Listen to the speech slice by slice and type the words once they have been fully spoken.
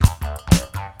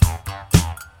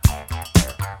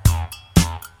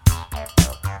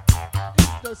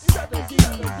WGKS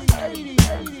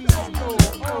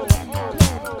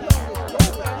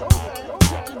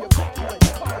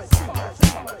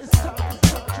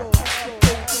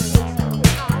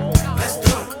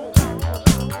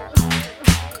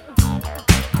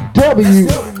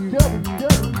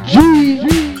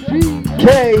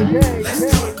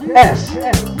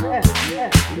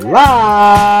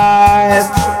live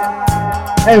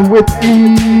and with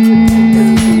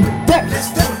effect.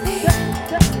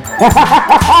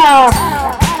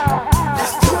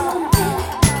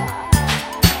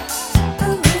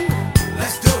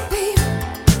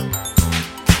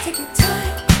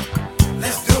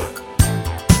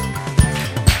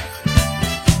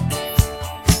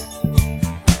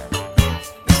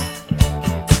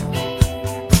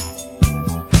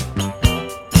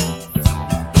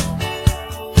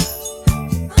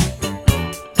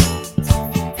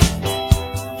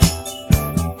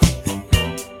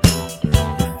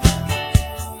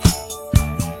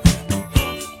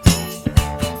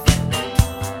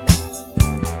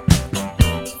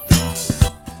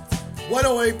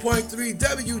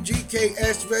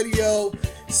 WGKS Radio,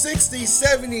 60s,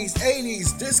 70s,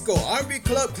 80s, disco, R&B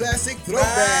club classic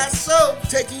throwbacks,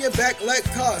 taking you back like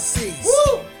car seats.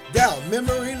 Woo! Down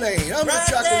memory lane. I'm the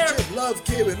chocolate chip love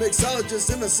kid with mixologist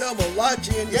Emma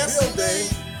Malachi in the building.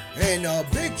 And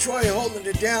Big Troy holding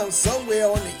it down somewhere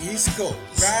on the East Coast.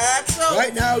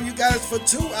 Right now, you guys, for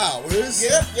 2 hours,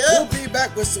 we'll be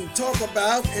back with some talk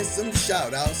about and some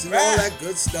shout outs and all that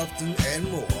good stuff and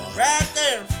more. Right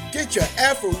there. Get your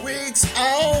Afro wigs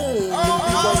on.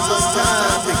 Because it's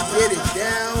time to get it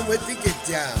down with the Get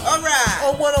Down. All right.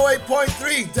 On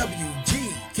 108.3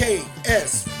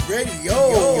 WGKS Radio.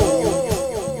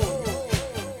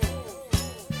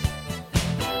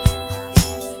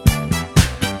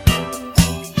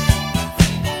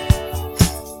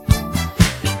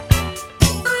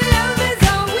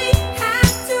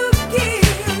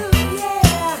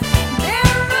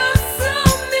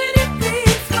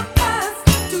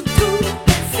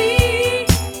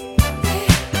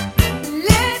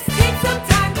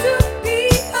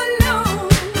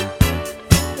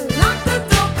 Lock the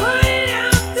door, put it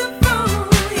out the phone,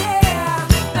 yeah.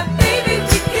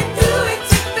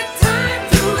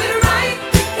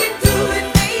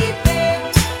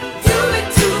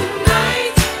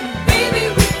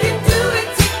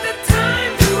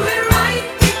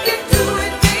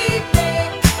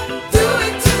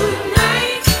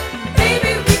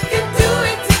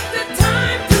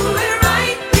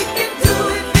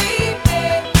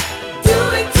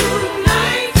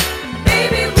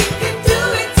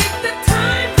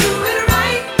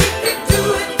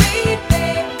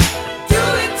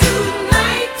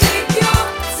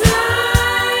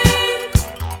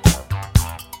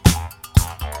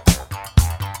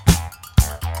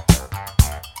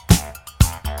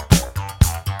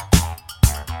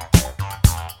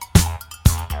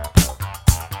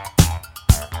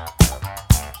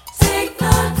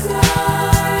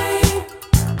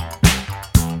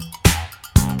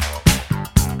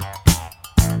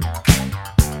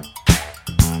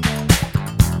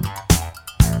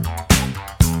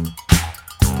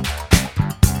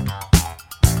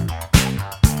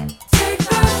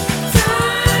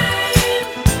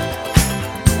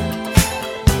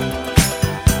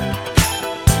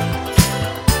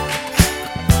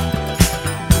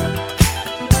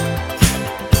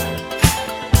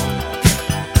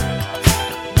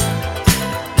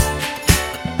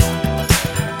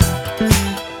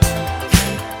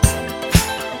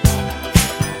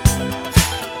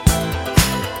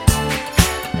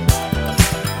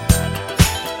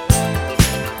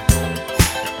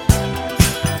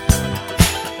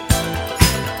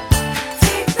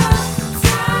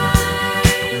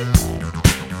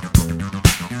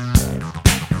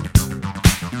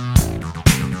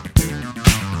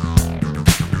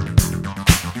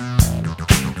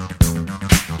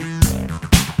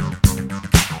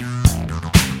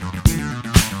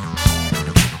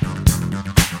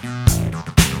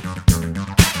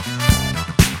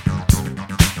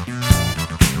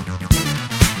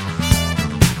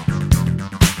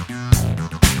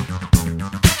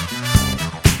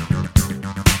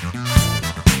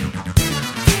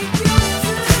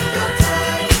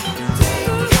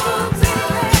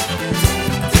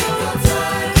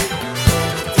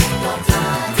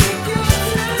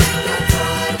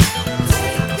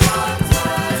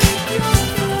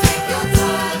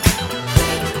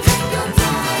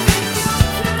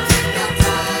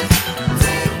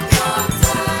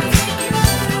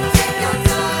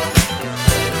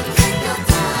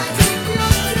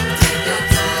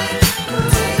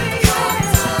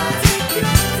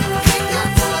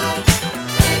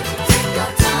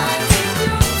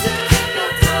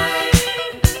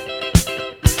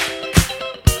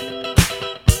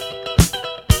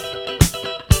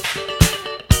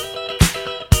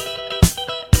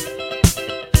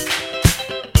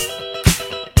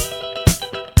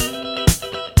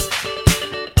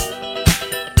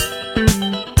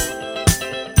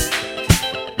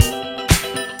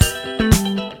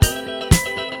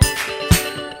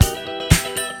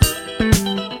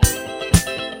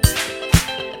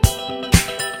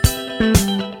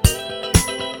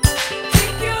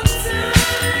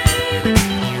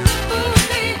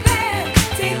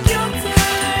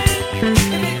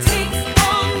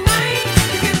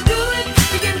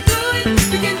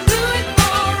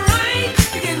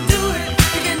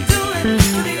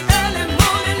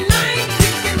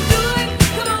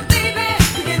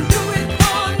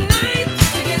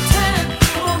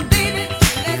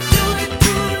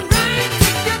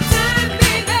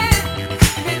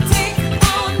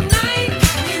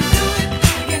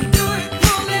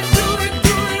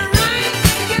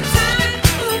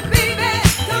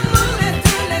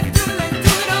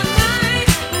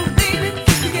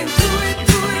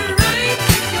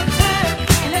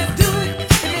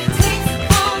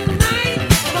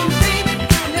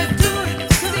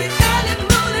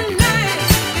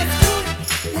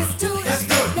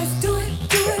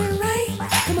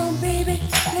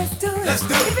 let's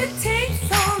do it. If it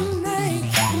takes all night,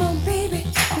 come on, baby,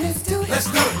 let's do it. Let's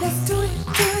do it. Let's do it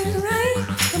right.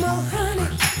 Come on, honey,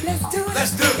 let's do it.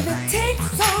 Let's do it. If it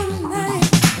takes all night,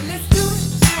 let's do it.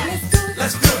 Let's do it.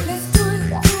 Let's do it. Let's do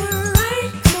it right.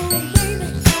 Come on, baby,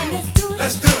 let's do it.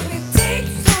 Let's do it. If it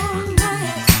takes all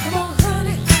night, come on,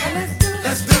 honey, let's do it.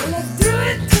 Let's do it. Let's do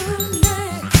it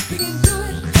tonight. We can do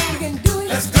it. We can do it.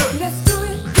 Let's do it. Let's do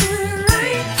it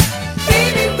right.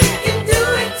 Baby, we can do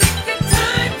it. Take your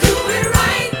time, do it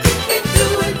right.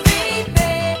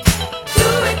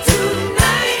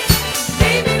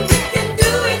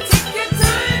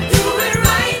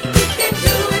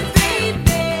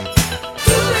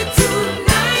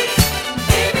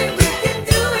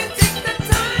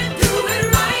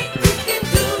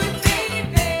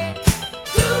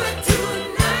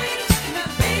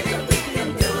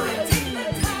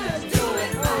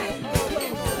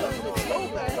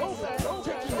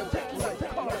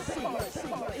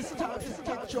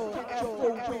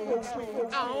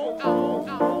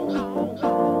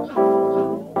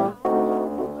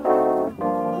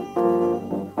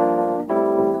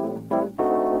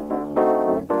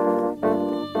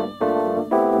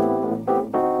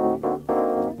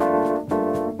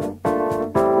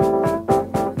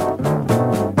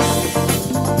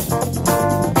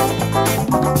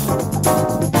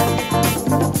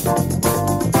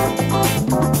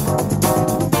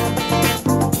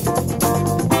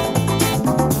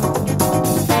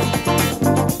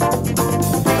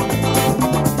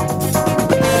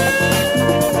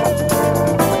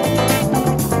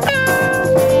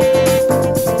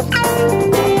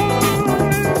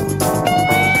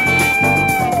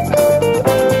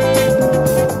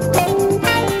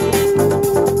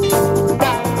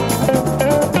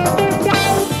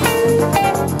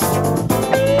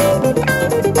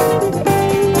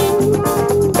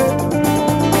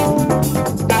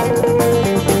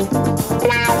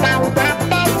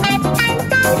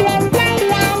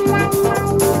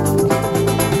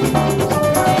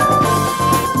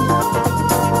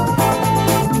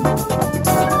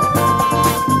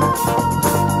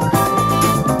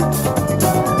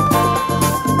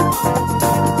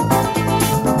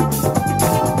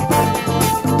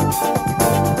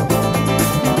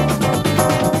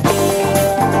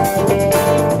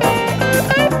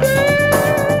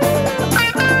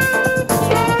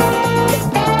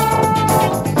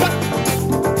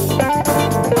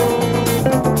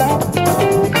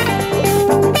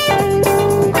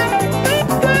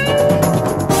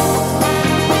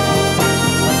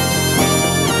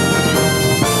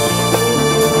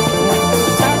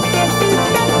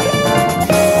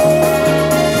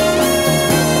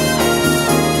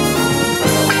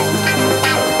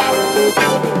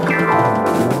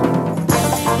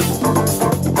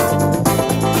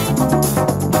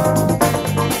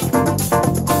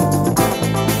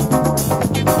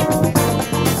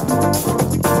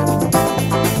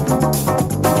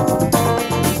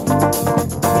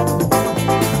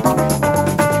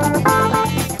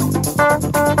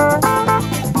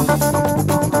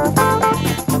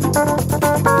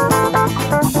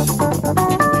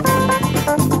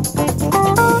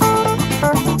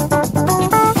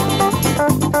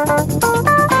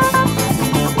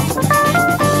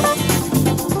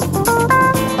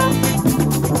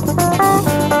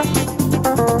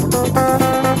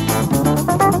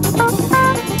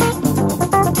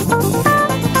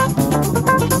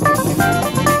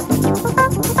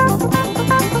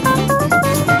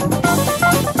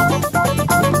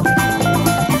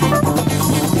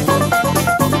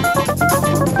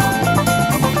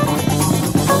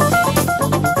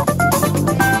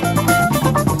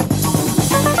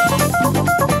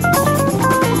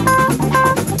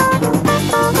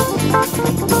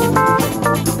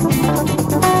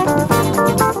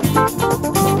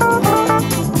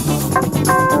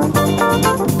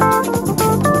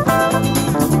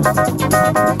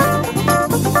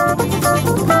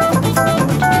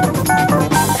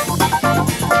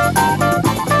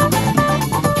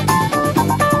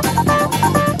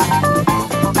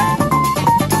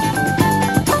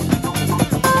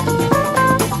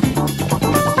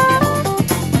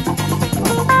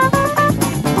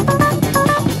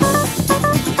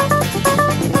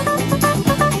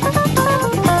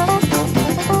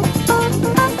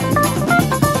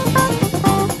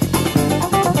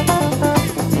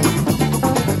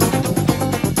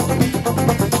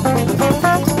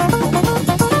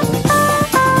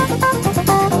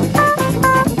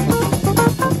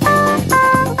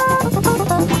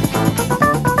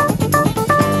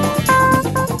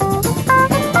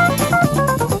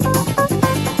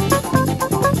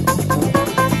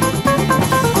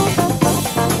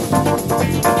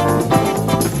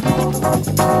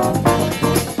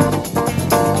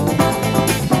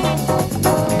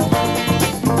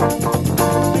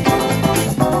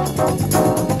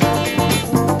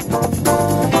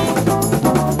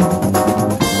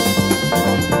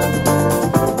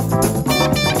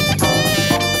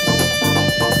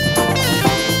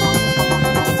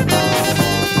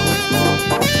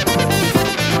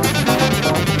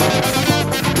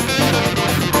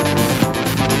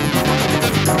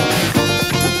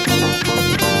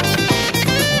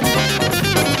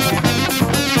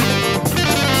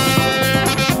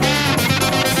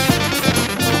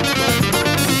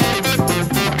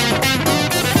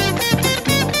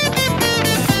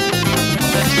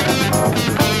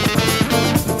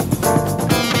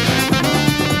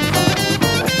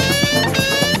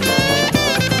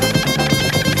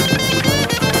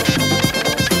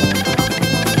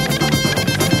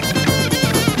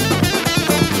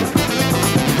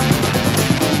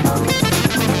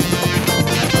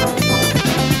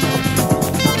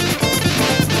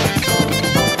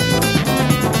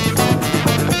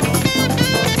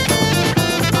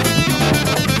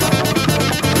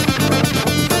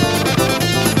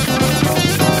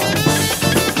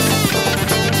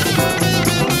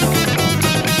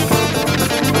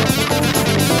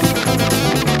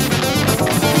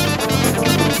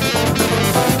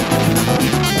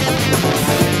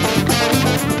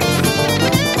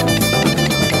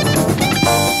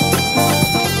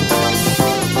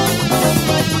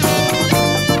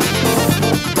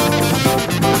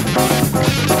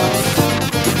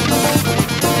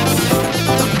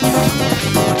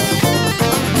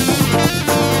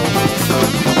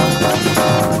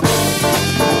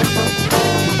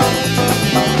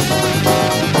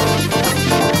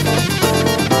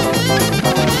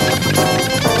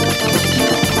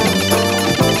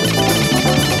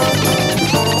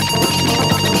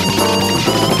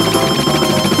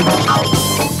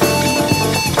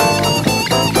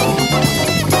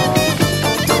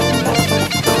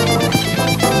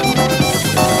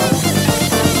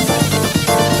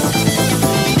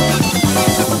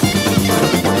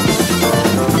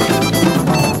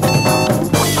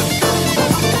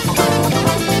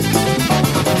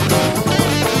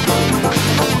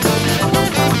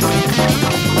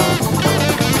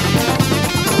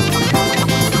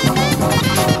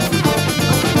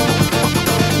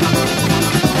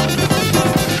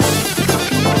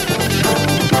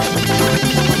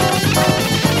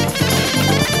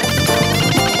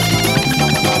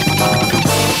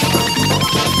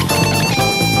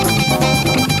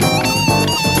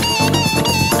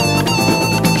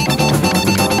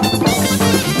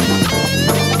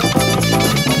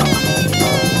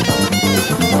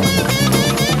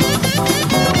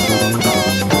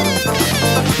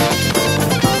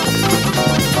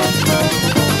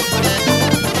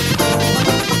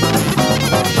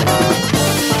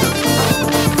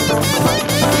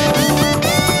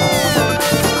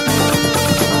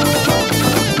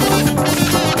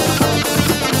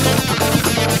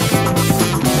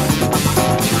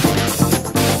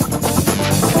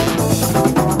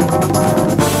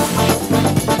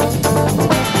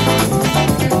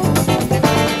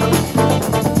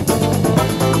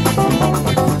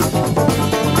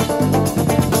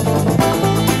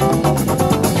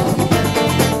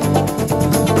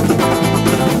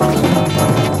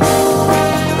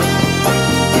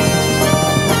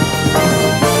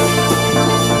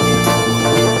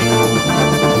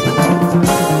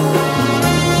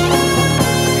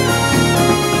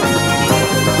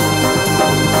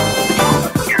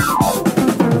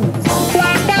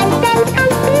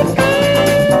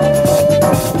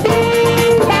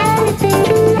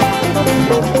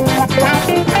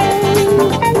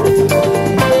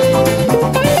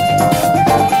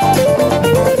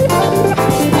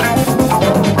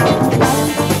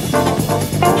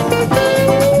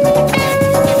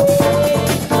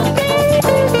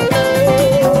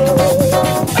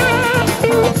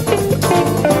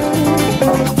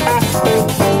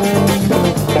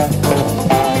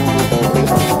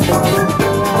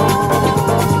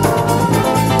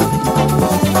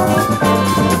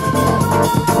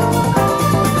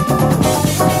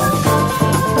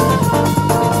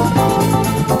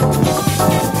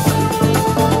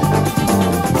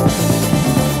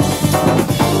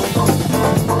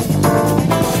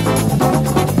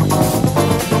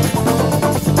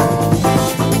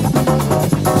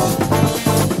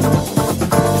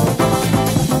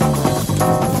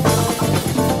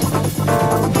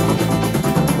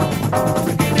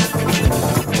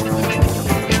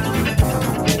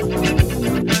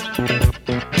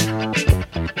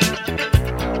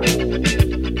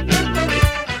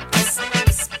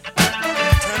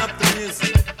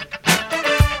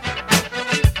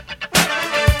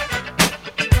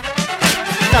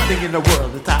 nothing in the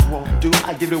world that I won't do.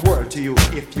 I'll give the world to you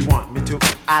if you want me to.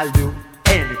 I'll do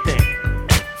anything.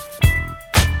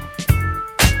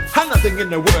 I've nothing in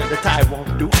the world that I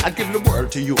won't do. I'll give the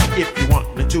world to you if you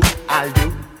want me to. I'll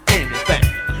do anything.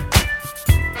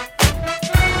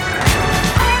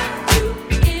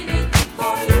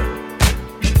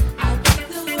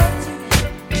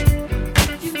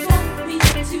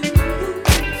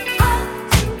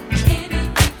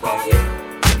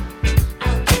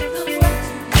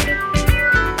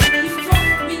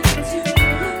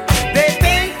 They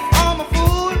think I'm a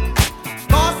fool,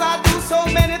 'cause I do so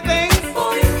many things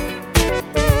for you.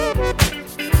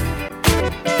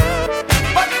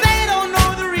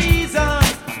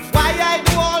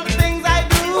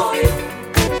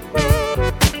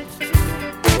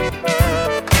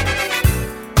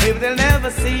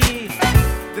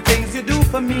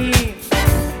 for me.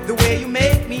 The way you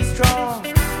make me strong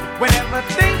whenever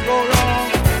things go wrong.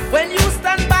 When you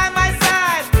stand by my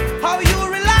side, how you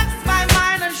relax my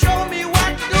mind and show me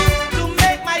what to do to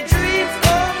make my dreams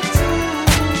come true.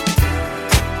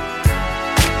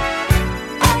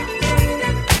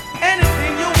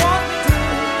 Anything you want to.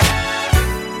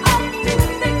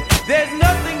 There's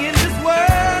nothing in this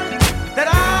world that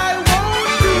I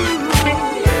won't do.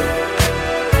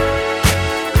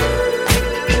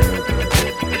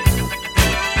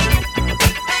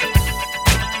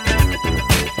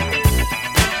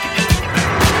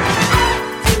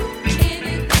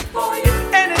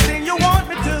 Anything you want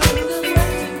me to.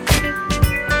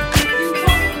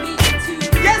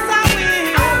 Yes, I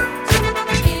will.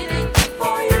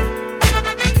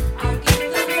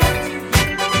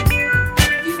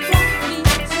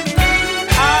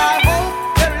 I hope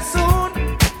very soon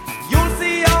you'll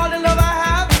see all the love I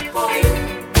have.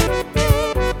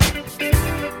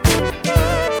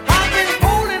 I've been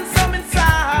holding some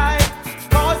inside,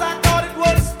 'cause I thought it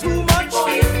was too much.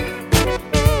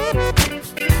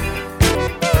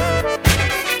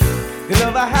 The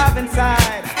love I have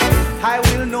inside, I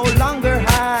will no longer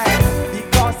hide,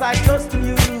 because I trust in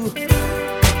you.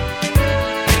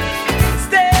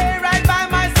 Stay right by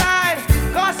my side,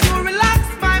 'cause you relax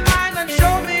my mind and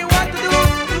show me what to do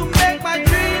to make my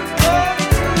dreams come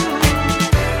true.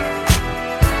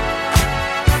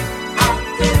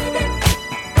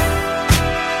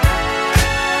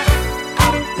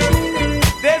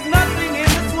 There's nothing in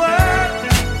this world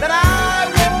that I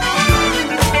won't do.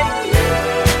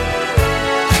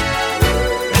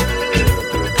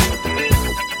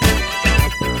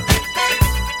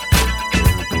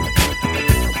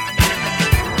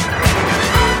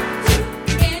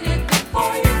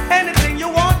 Anything you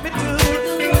want me to.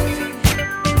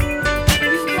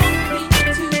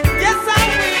 Yes, I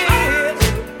will.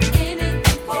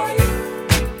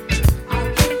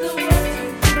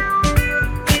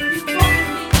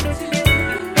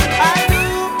 I do.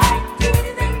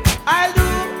 I do.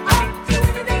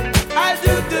 I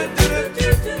do. Do, do,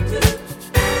 do.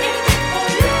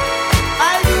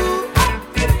 I do.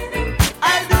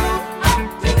 I do.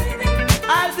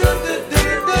 I do.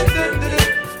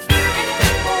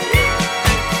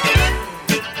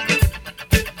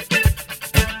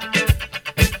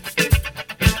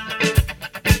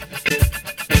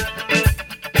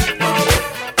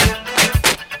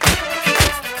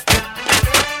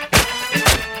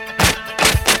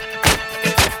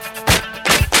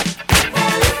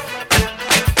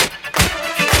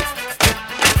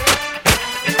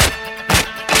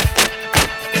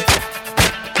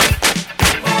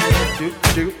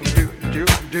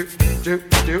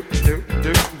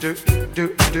 Do, do,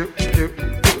 do, do,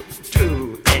 do. Do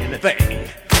anything.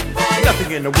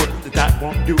 Nothing in the world that I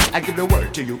won't do. I give the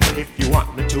word to you. If you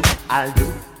want me to, I'll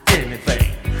do anything.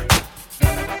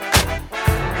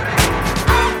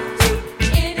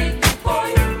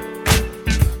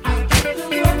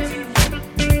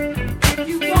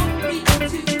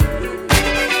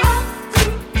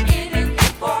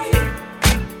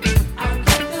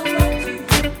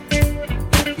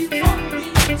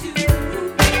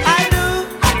 I do.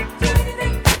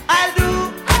 I do.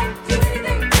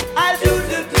 I do.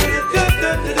 Do, do, do, do, do,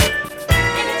 do.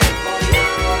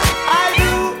 I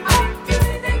do.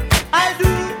 I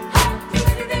do.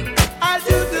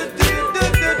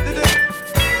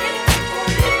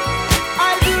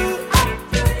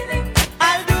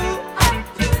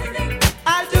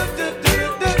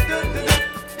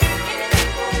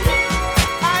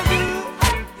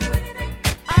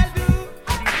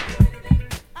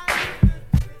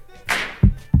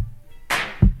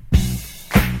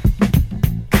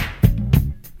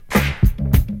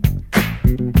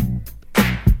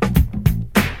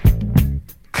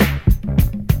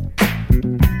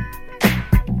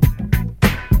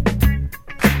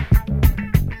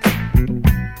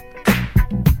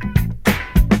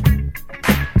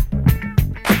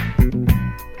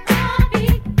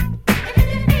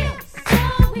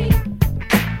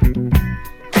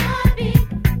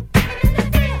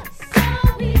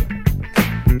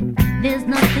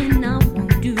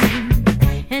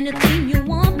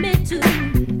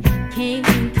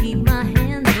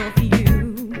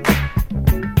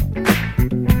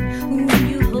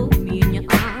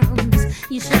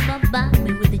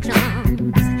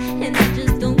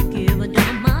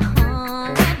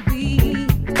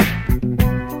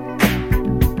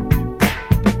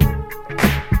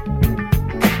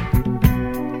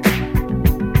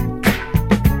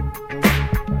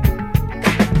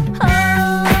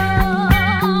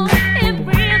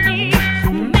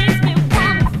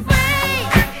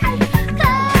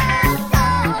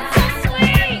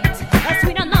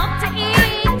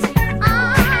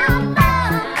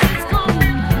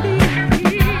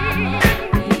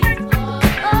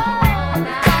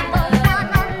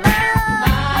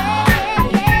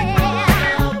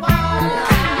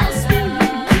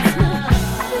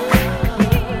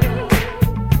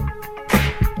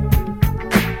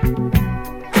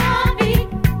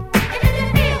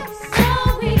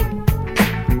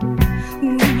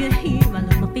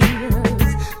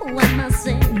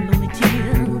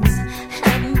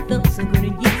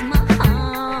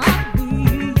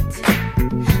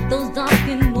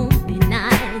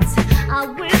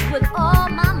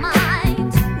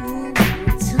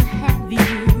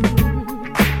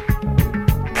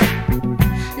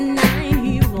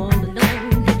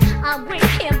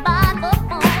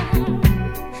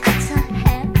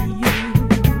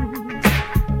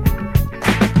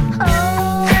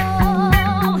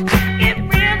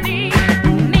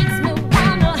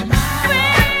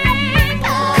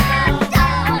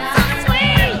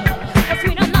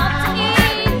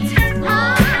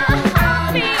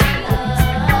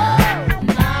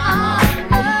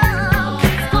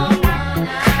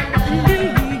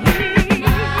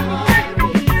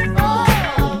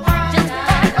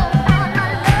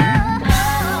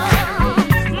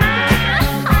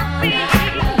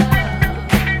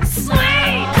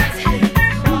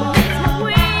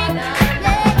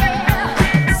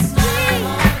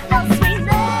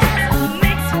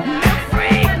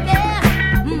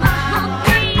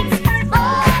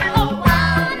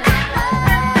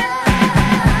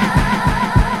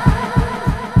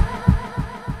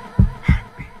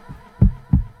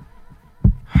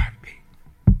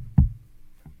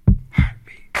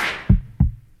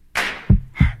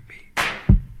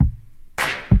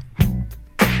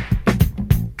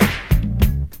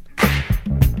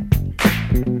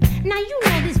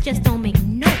 just don't make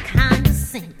no kind of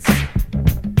sense.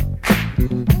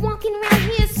 Walking around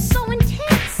here is so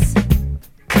intense.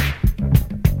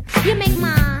 You make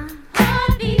my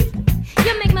heart beat.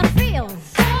 You make me feel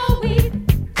so weak.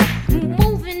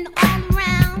 Moving all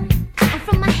around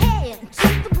from my head to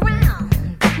the ground.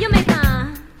 You make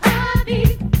my heart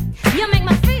beat. You make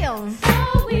me feel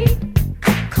so weak.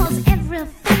 'Cause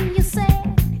everything you said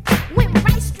went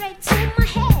right straight to my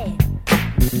head.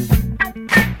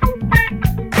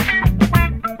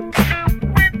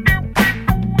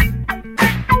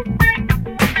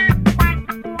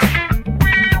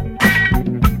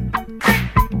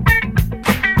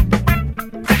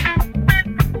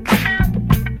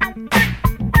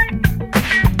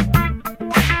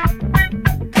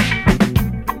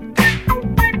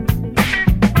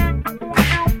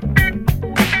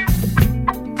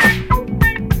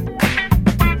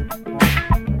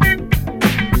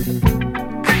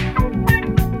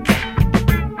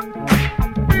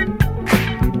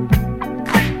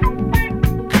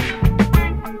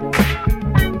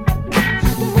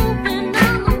 Moving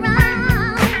all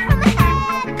around from my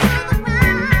head to the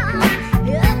ground.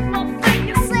 Everything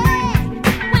you said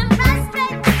went right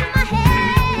straight to my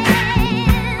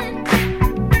head.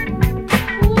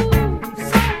 Ooh,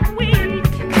 so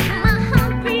weak, my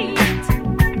heart beat.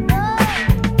 Oh,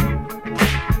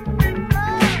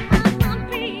 my heart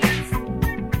beats.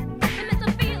 It makes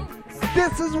me feel so.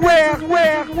 This is where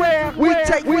we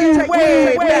take you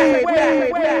way back.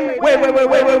 Way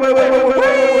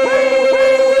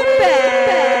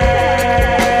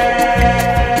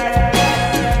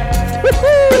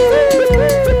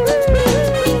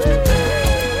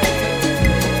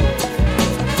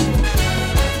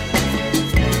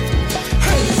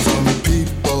Some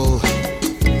people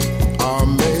are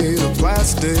made of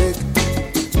plastic.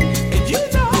 And you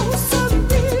know some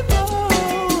people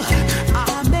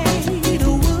are made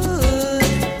of wood.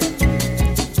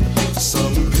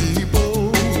 Some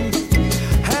people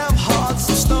have hearts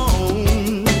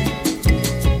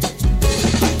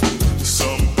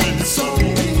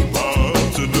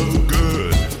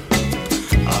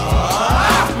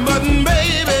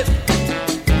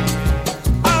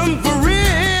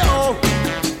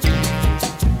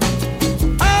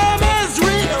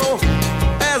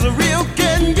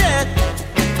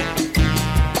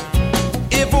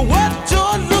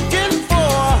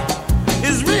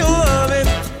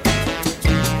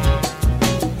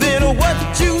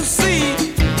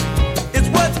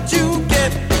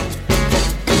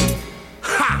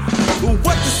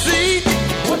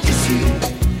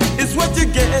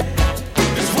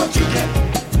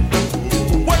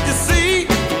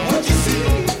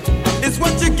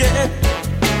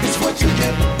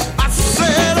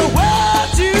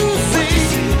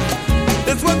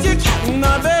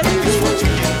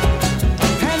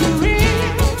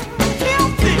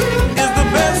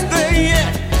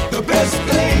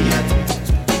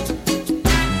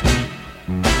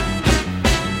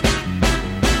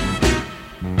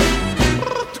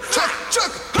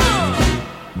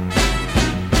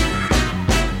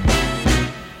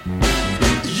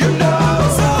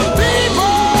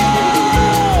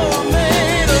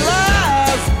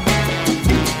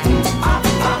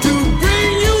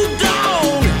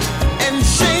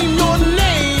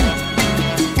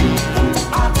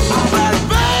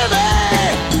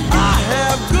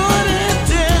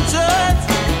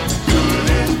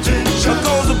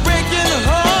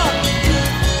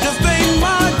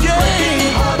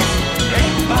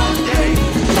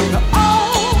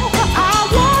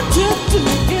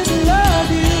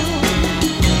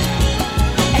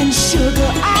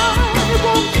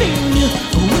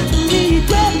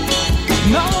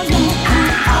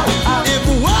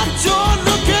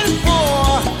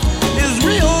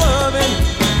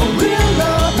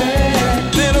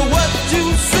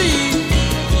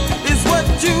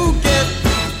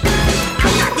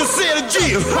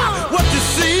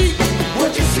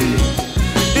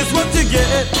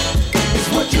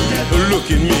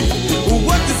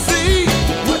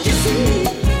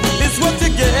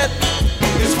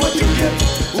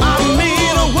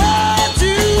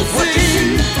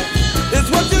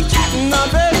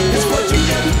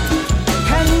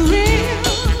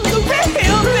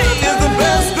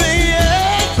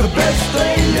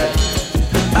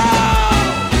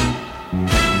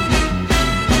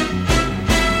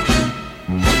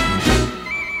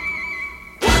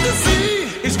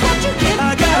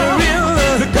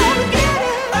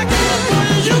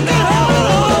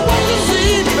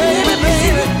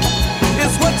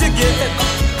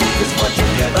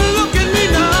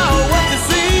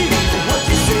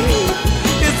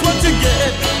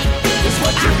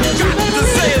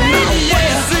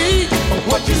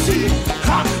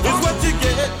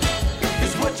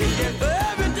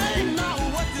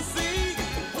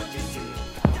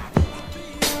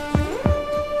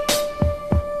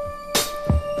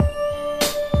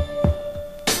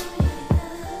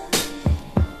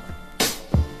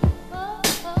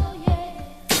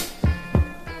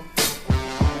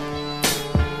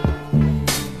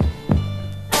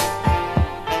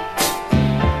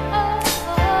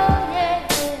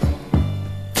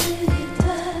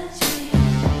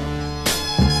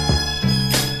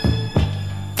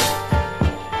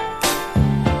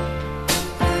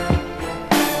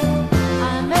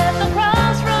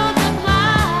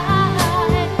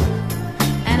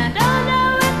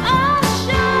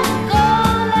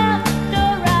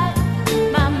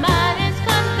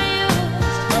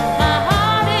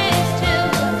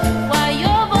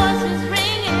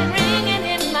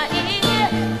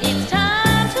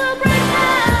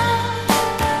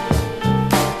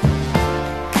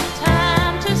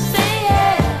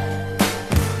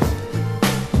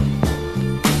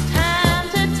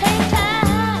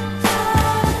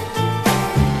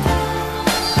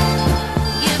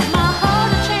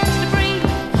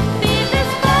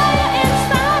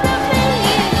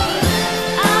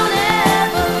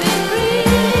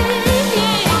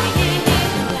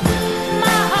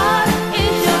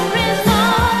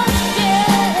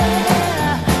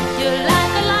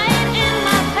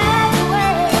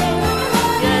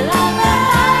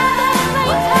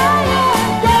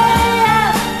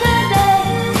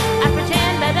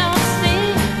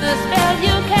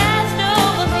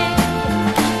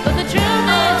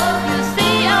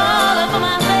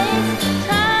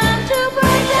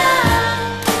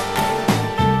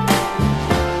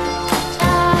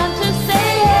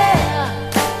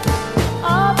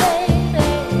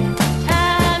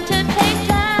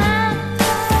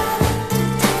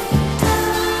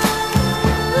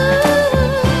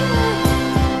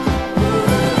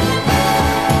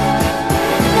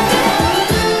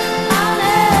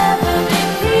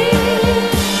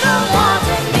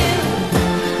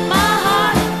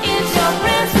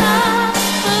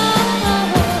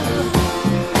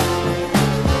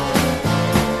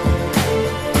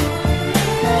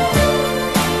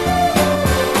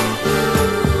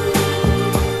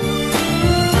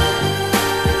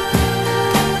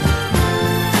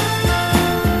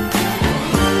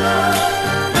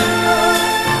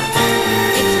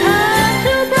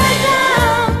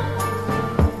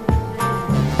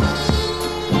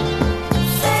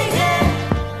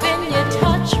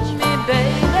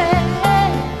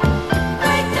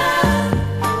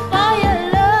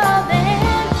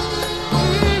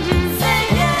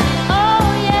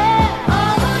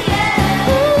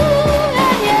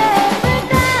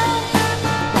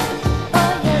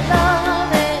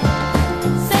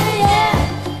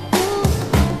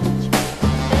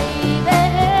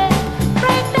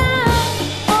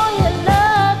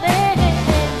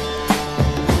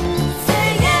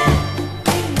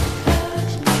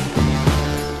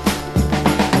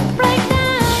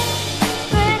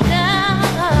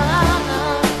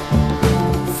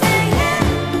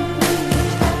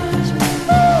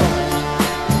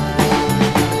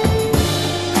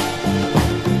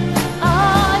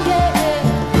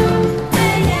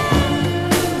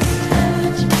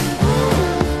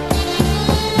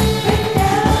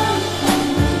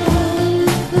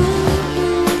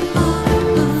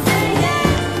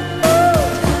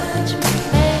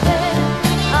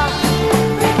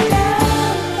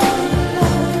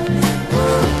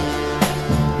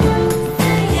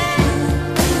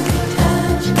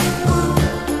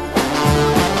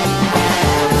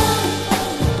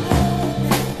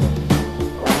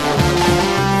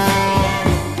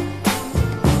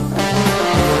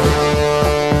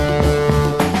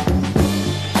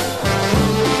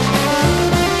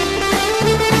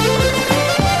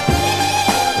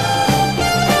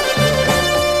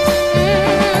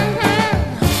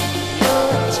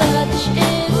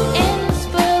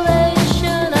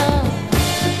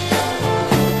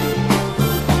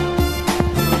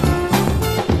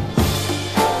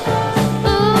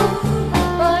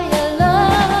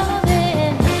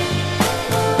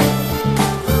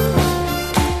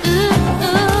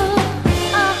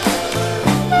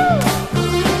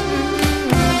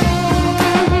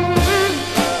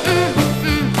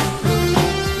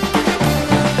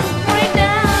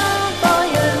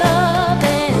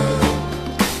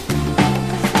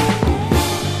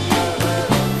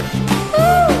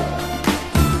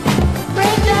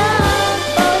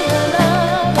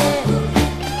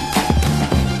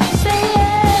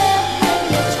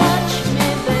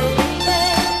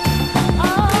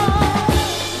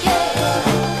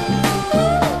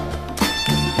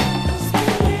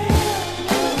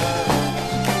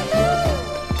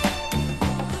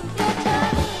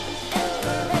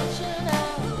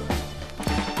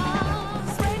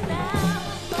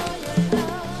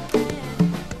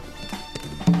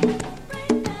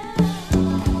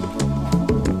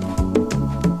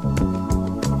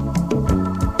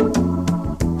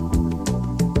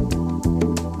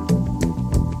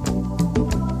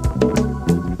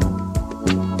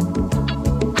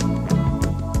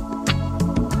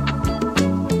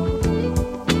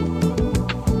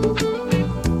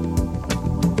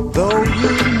Though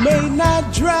you may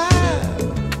not drive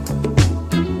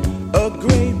a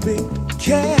great big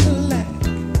Cadillac,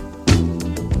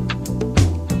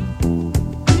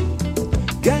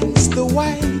 against the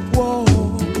white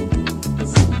walls,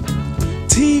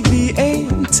 TV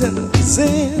antennas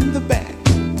in the back.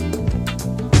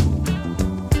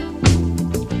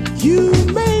 You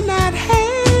may not have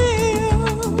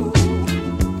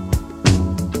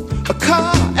a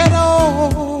car at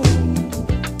all,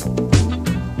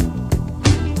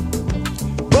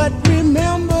 but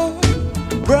remember,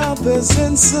 brothers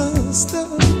and sisters,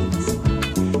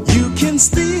 you can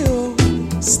still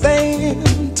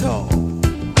stand tall.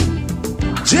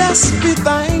 Just be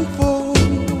thankful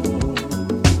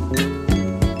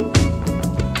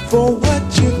for what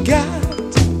you got.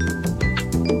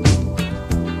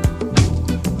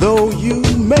 Though you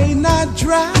may not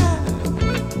drive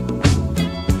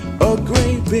a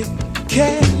great big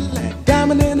Cadillac,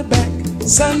 diamond in the back,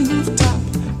 sunroof top,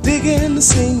 digging the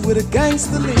scene with a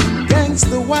gangster lean,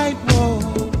 gangster white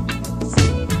walls,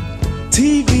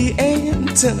 TV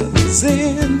antennas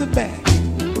in the back.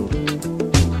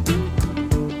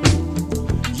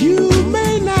 You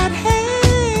may not have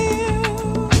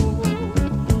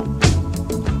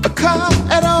a car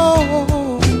at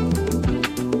all,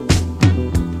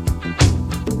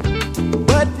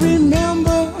 but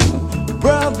remember,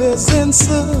 brothers and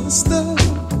sisters,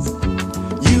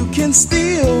 you can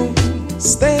still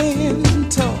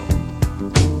stand tall.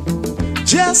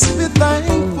 Just be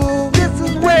thankful. This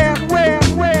is where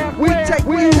we take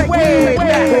you way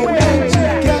back. Wait.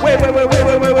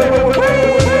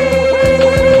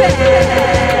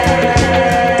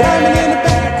 Diamond in the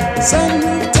back,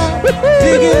 sunroof top,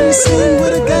 digging the scene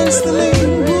with a gangster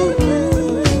lean.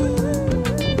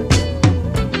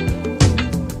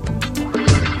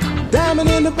 Diamond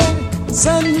in the back,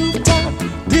 sunroof top,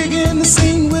 digging the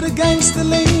scene with a gangster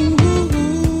lean.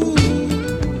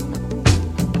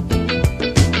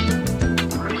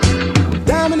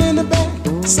 Diamond in the back,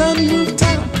 sunroof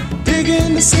top,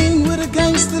 digging the scene with a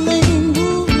gangster lean.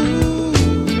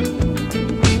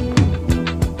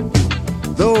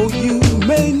 Though you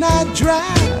may not drive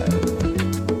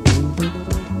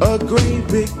a great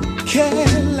big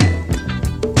Cadillac,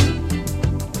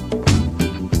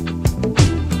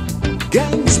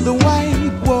 gangsta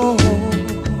white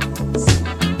walls,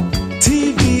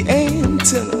 TV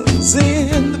antennas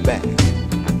in the back.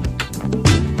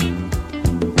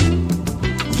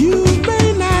 You may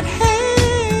not have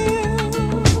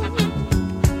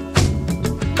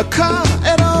a car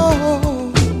at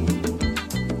all,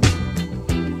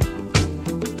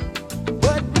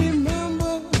 but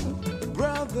remember,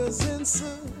 brothers and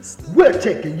sisters, We're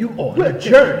taking you on a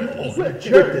journey with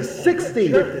the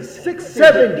 60s,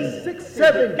 70s,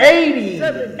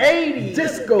 80s,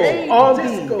 disco,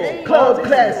 R&B, club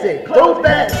classic,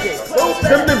 throwback,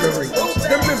 the memory.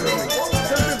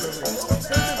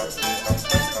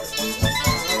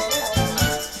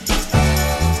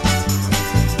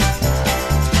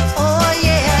 Oh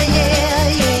yeah.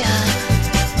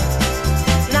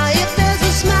 Now if there's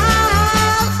a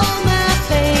smile on my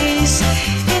face,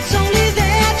 it's only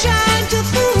there trying to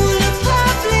fool the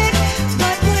public.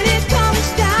 But when it comes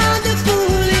down to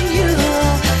fooling you,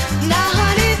 now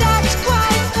honey, that's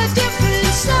quite a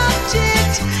different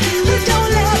subject. Don't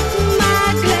let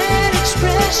my glad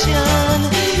expression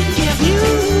give you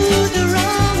the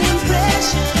wrong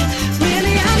impression.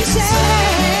 Really, I'm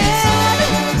sad.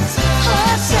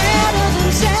 Oh, sadder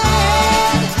than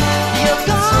sad. You're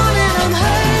gone and I'm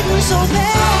hurting so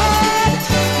bad.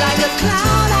 Like a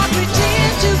clown, I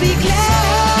pretend to be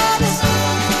glad.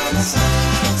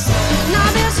 Now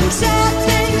there's some sad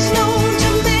things known to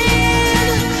men,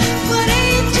 but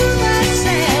ain't too much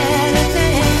sadder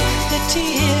than the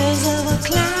tears of a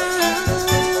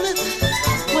clown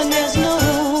when there's no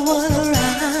one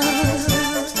around.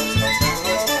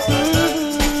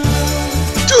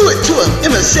 Do it to him,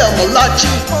 MSL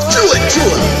Malachi. Do it to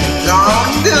him.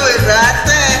 Don't do it right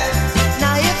there.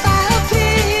 Now if I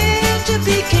appear to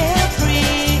be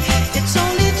carefree, it's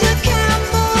only to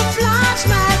camouflage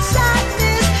my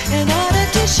sadness. In order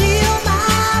to shield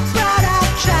my pride,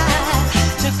 I've tried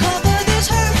to cover this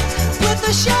hurt with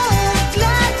a show of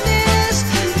gladness.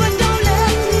 But don't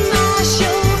let my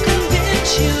show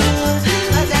convince you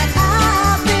that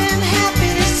I've been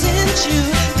happy since you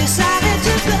decided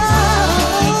to go.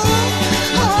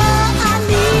 Oh, I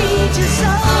need you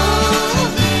so.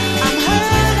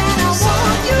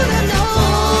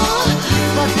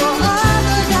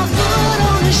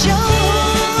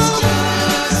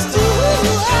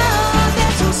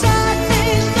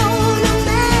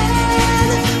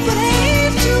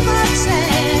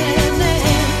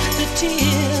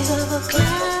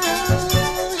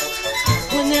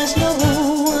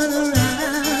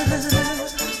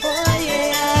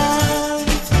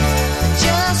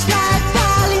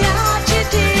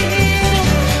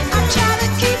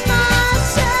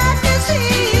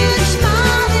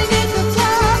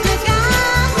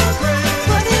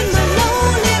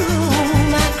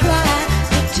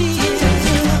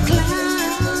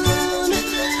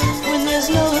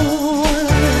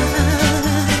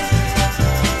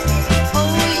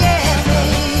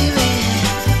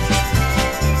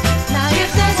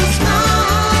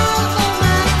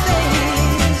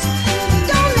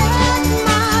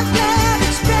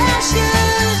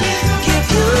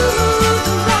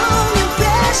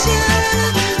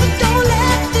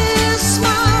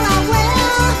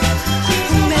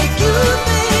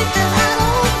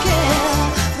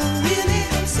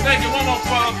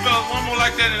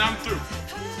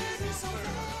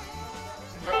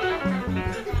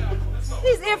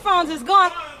 These earphones is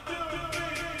gone.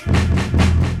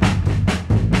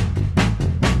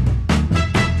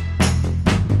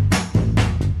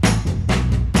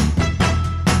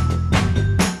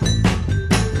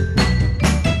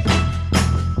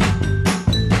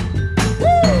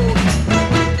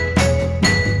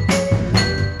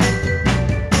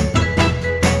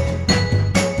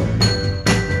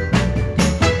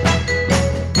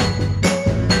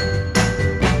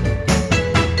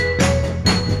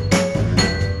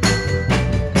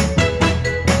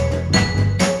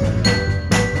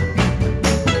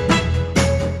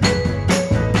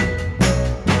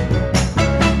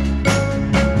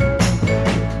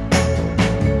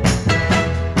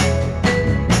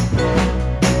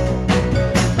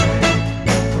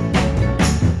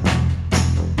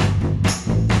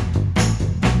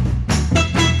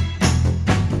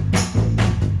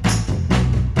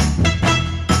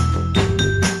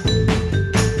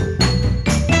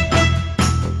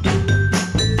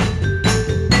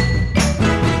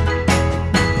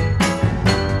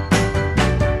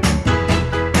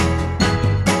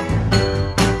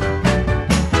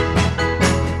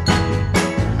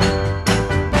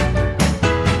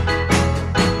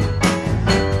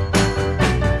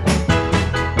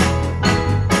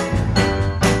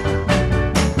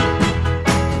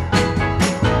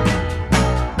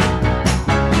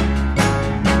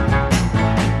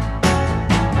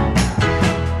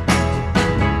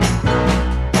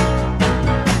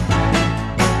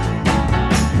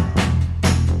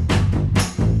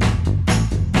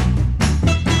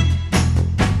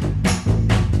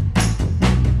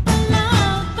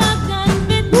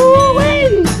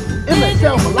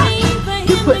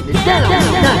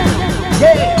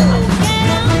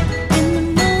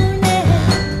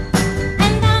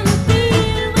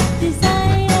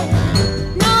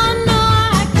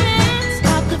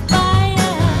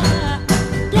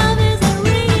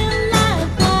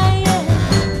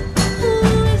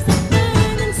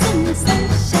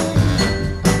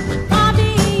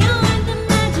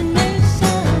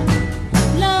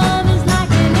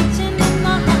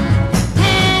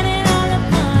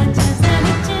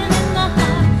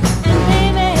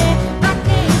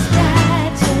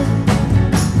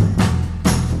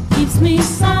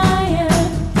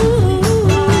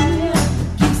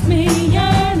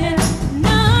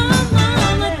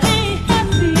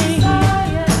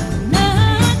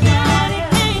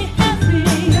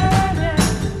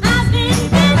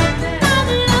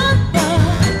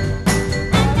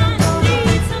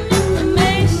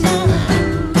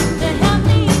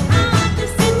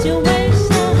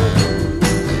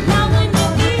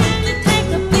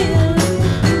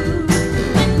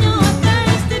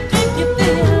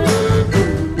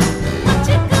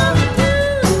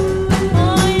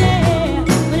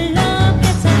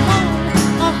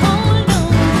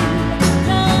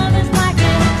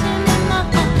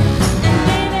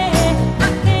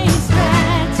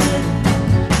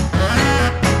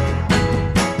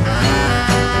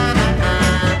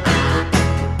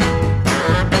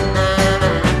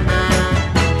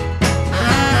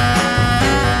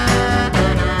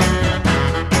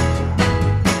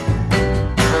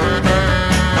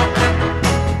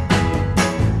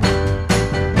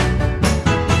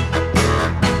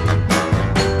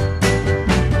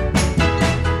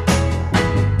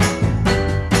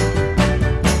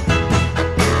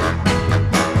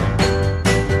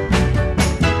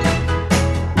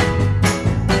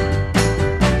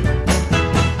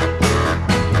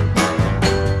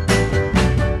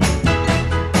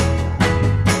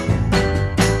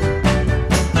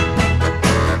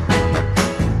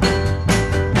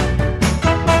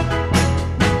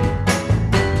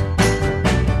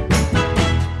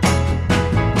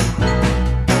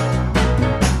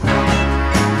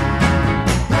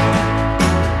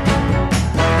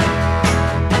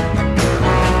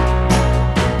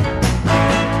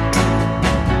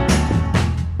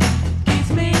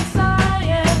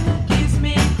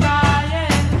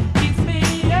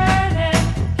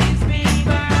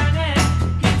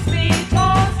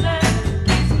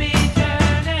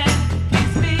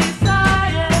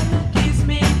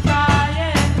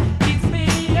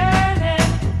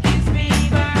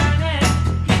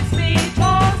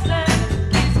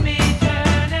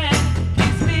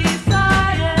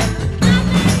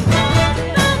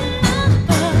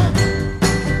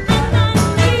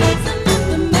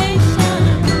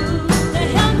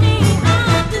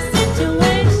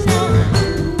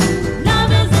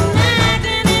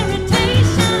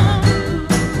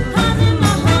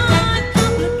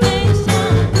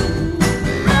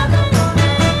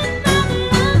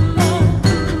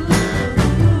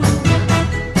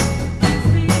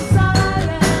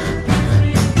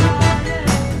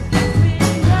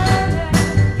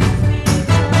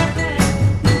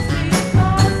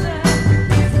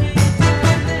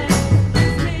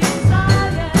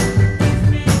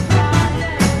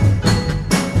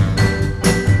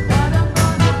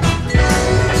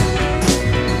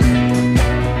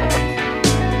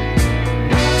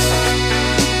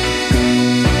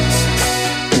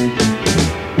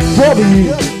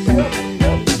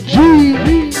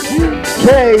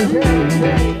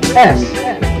 WGKS.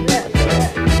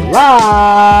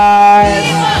 Live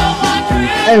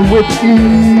and with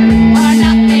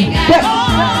effect.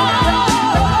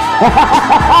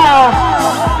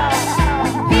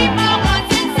 People want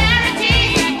sincerity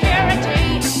and purity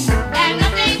and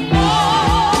nothing more.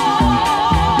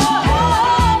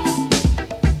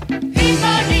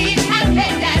 People need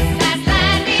happiness as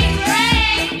land needs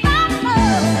rain.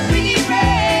 We need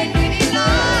rain, we need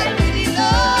light, we need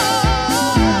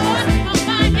love. I'm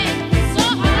finding it so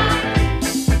hard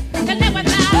to live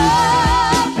without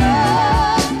love.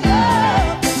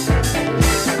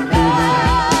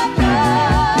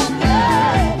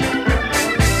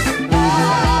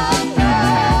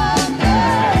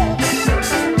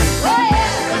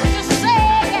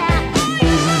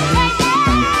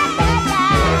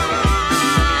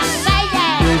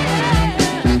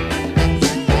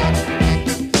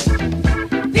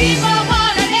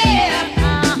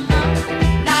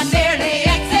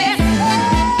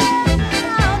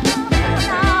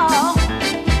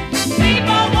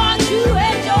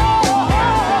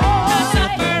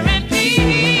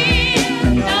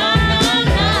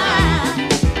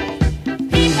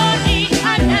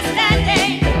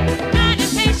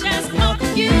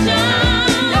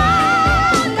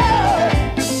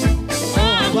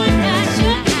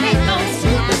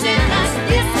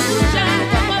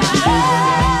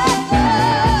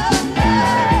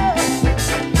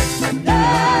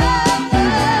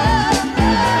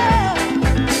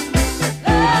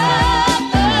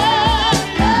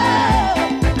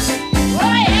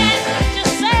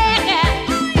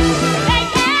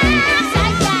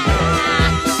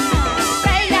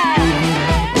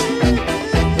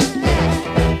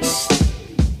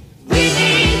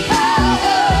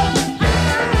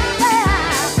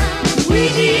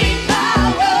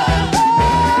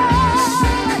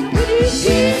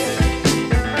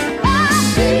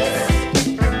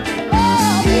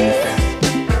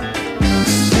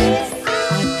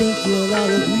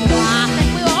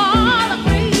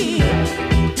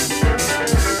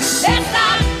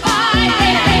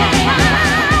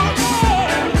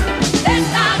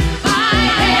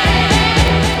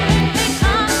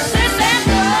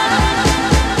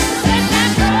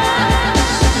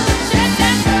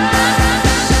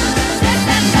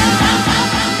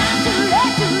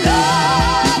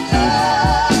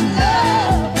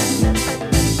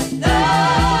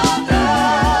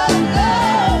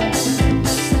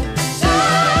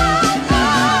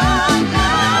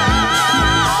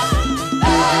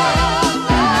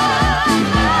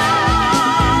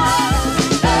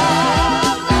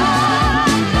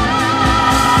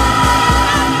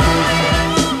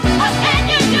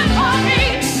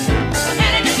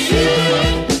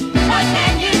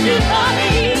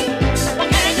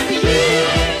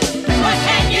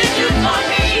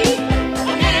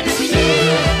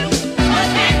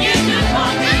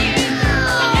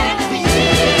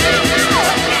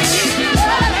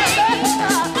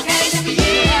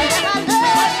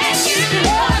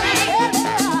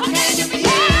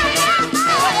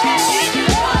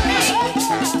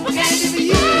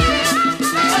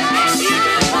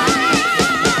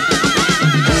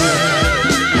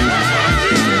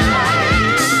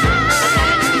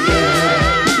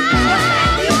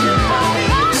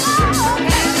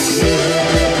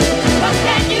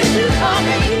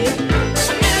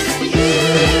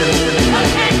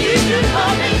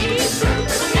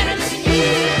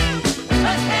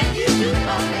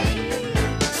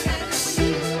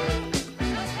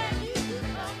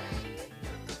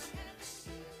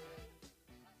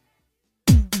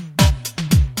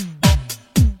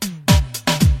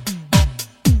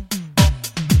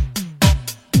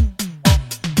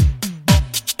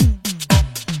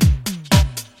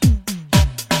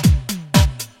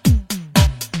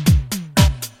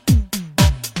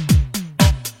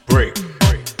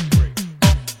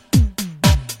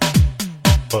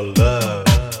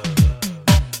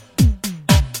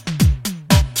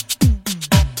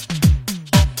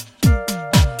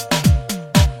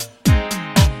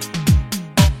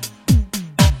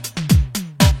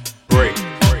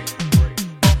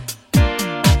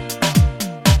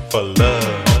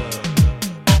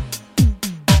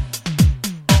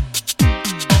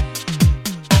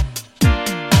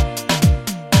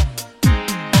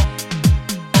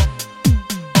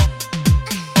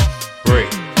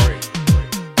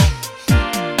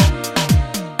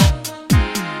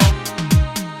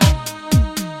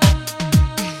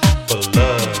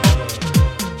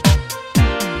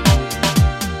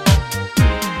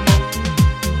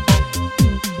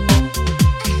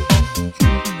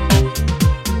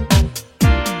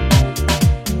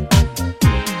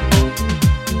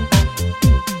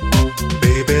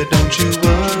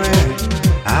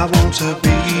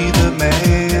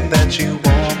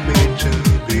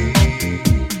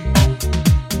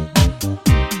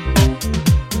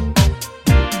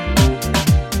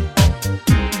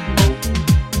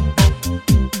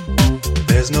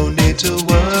 there's no need to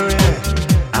worry.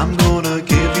 I'm gonna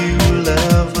give you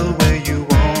love the way you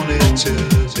want it to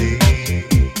be.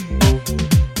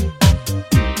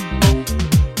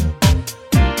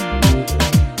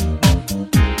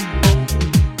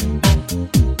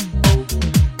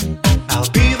 I'll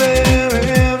be there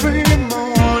every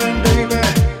morning, baby,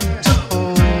 to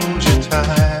hold you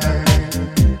tight.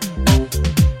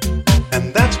 And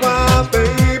that's why,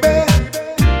 baby,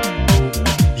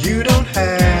 you don't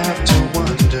have to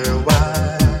wonder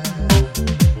why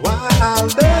I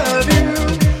love you.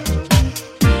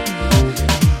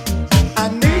 I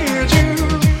need you.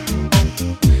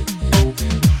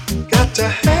 Got to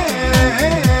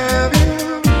have you.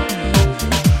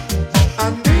 I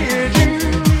need you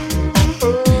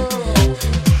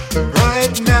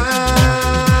right now.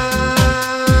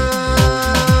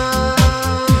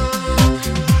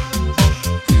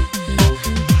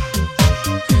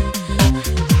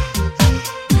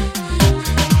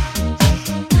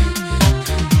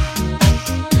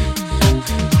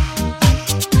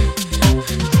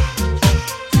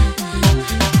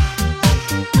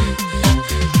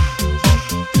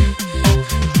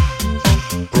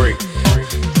 Break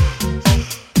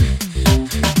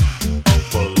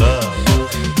for love.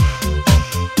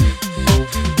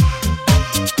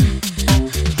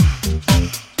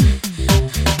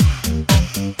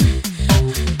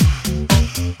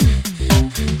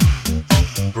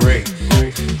 Break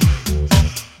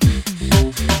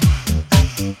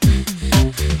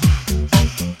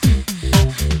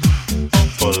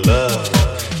for love.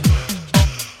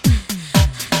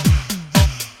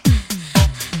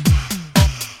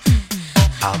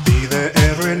 I'll be there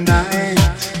every night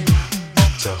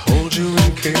to hold you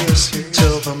and kiss you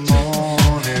till the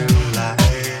morning light.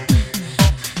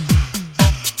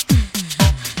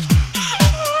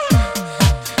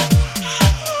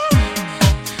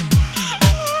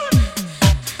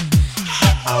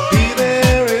 I'll be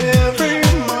there every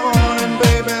morning,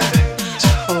 baby, to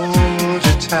hold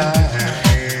you tight.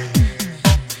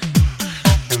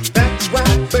 And that's why,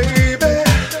 baby,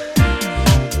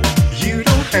 you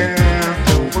don't have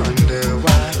to wonder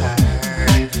why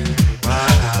I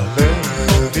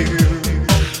love you.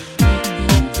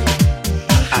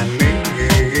 I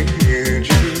need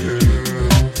you.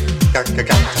 Got to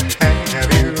have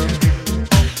you.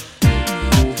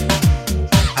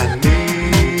 I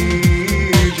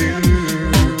need you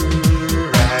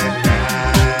right now.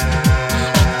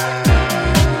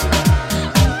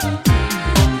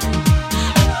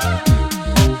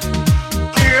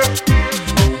 Yeah.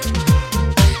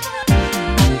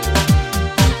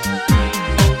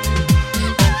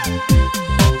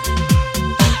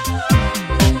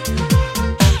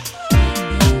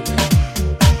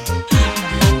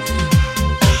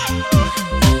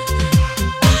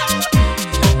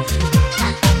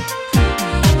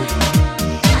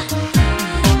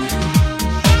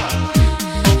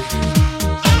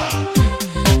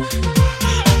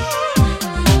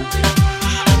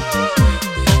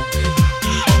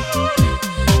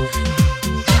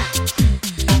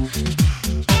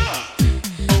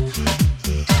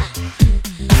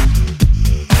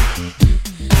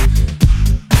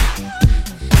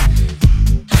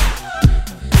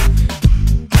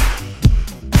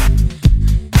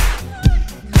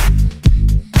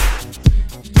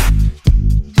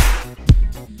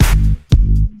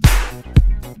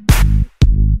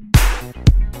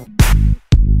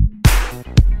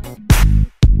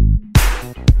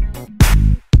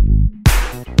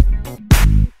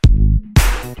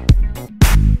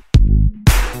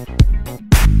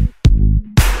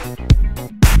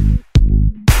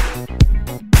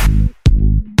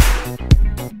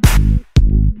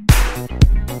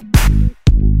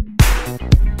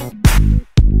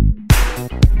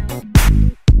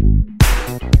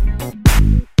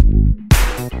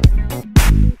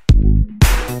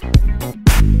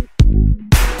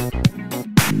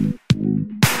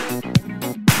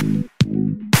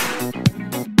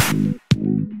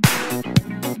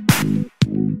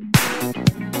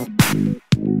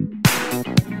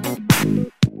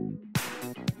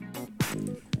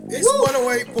 It's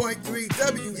 108.3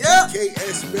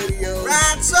 WGKS Radio.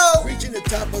 Right, so. Reaching the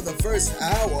top of the first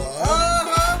hour.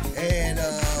 And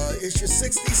it's your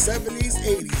 60s, 70s,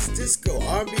 80s disco,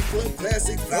 R&B, club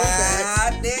classic,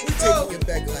 throwbacks. We're taking you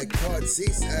back like hard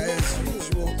seats as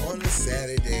usual on a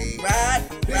Saturday.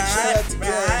 Big shout out to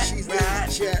Karen. She's in the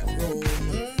chat room.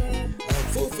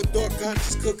 Food for thought,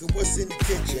 conscious cooking. What's in the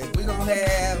kitchen? We're going to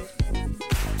have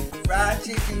fried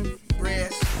chicken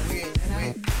breast with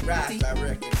rice, I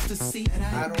reckon.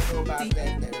 I don't know about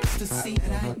that.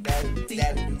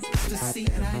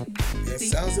 That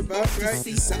sounds about right.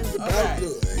 It sounds about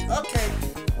good. Okay.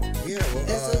 Yeah, well,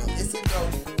 it's a go.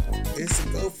 It's a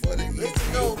go for the evening. It's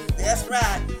a go. That's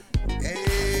right.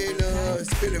 And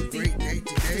it's been a great day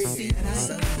today. And the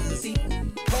sun is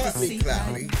partly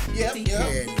cloudy. Yep.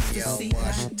 In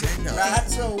Washington. Right,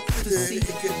 so it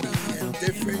could be a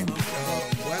different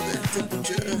weather and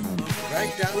temperature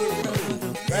right down the road.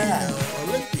 Right. In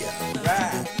Olympia.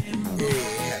 Right. It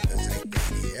happens like that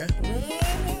here.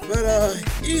 But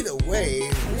either way,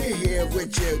 we're here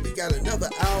with you. We got another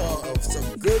hour of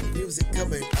some good music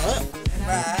coming up.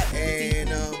 Right. And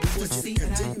we want you to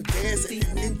continue dancing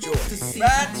and enjoy.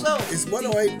 Right, so it's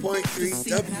 108.3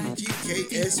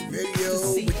 WGKS Radio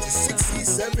with the 60s,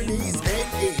 70s, and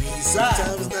 80s,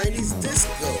 sometimes 90s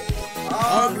disco.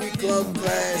 Hungry Club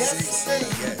Classics.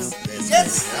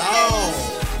 Yes.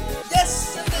 Yes.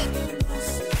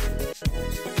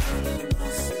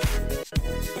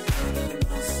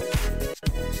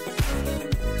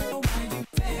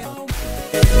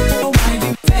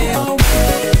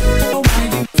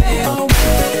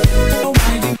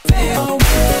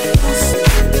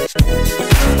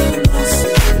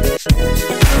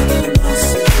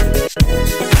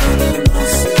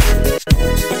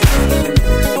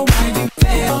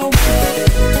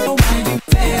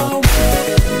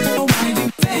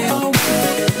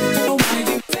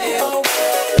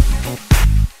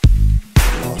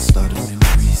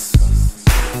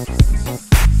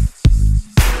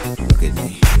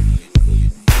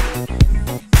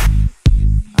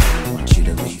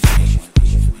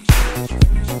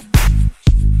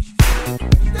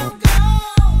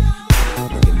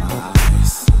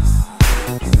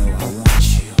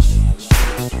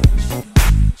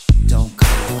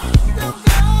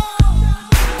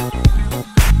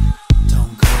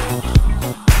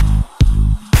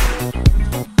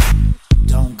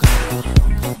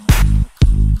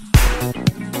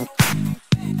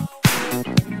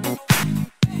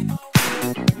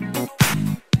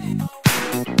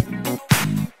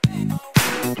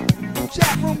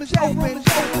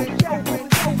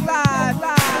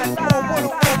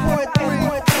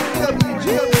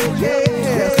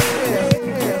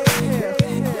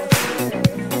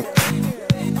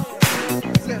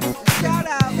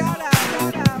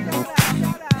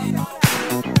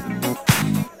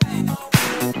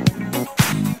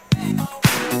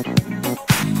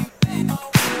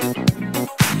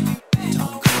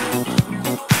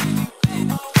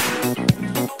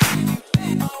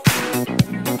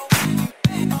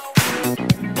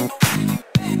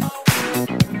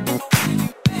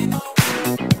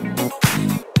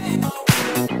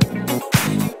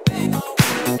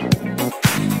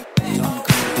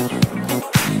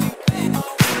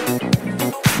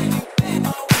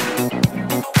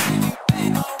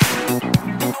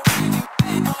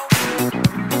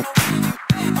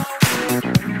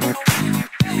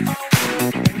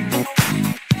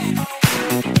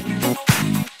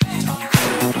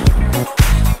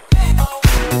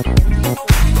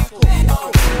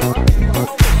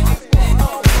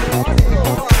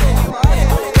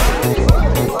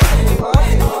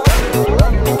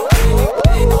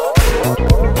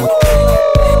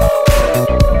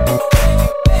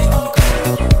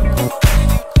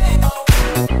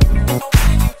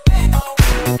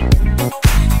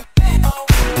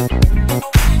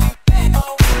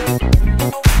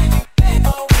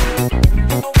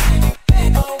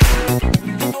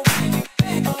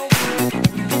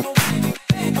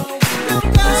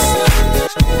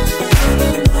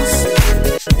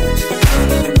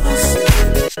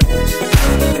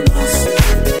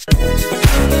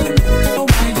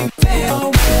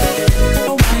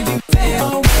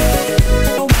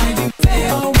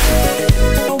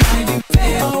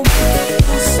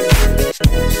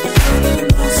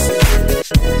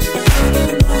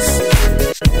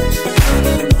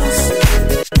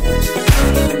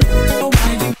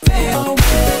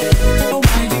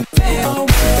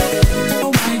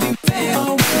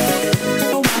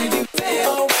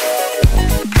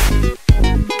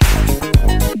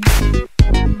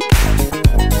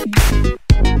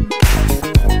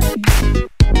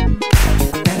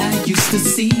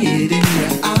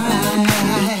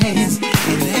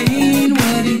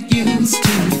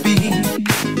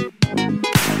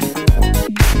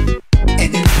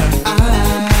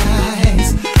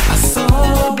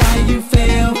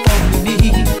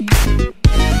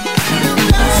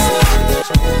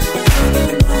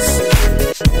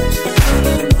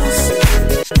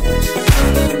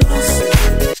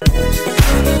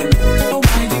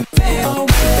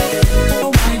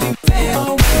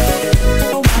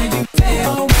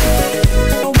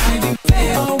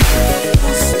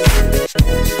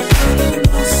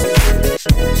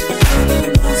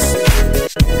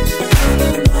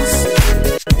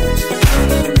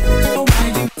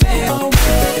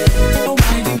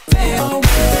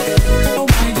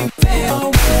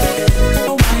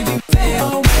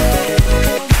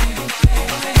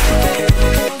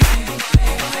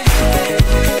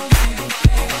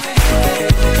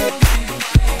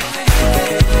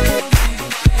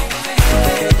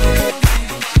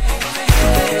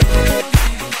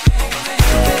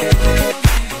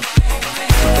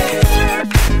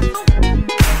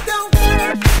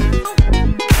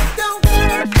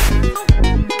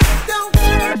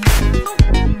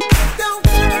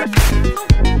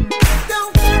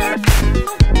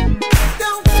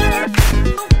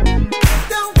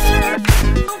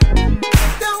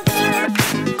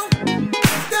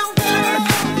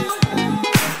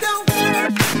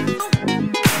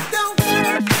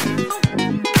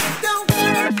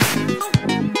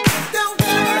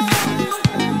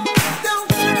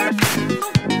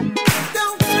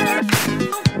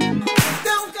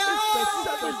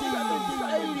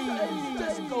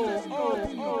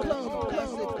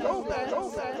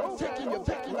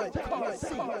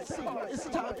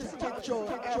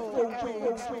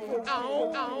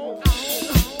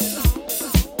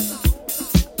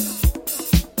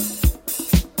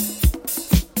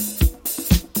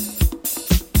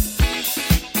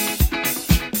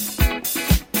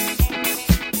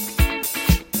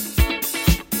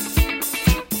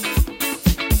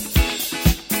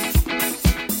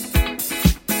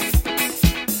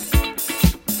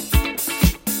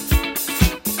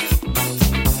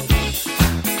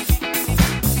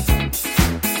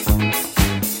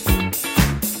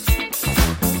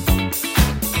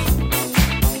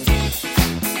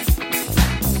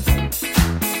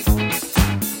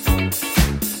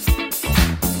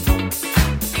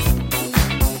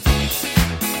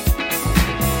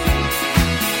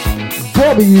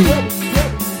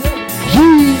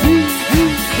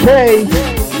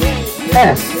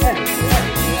 WGKS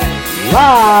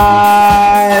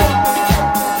live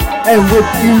and with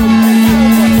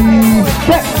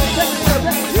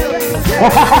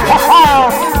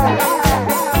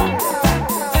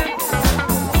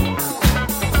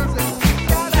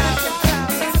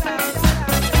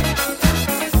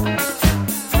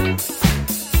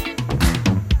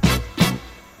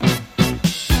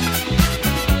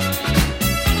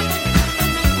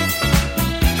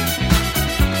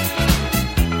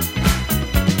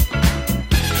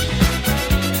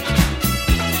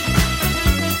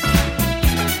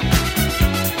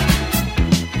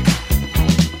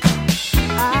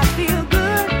I feel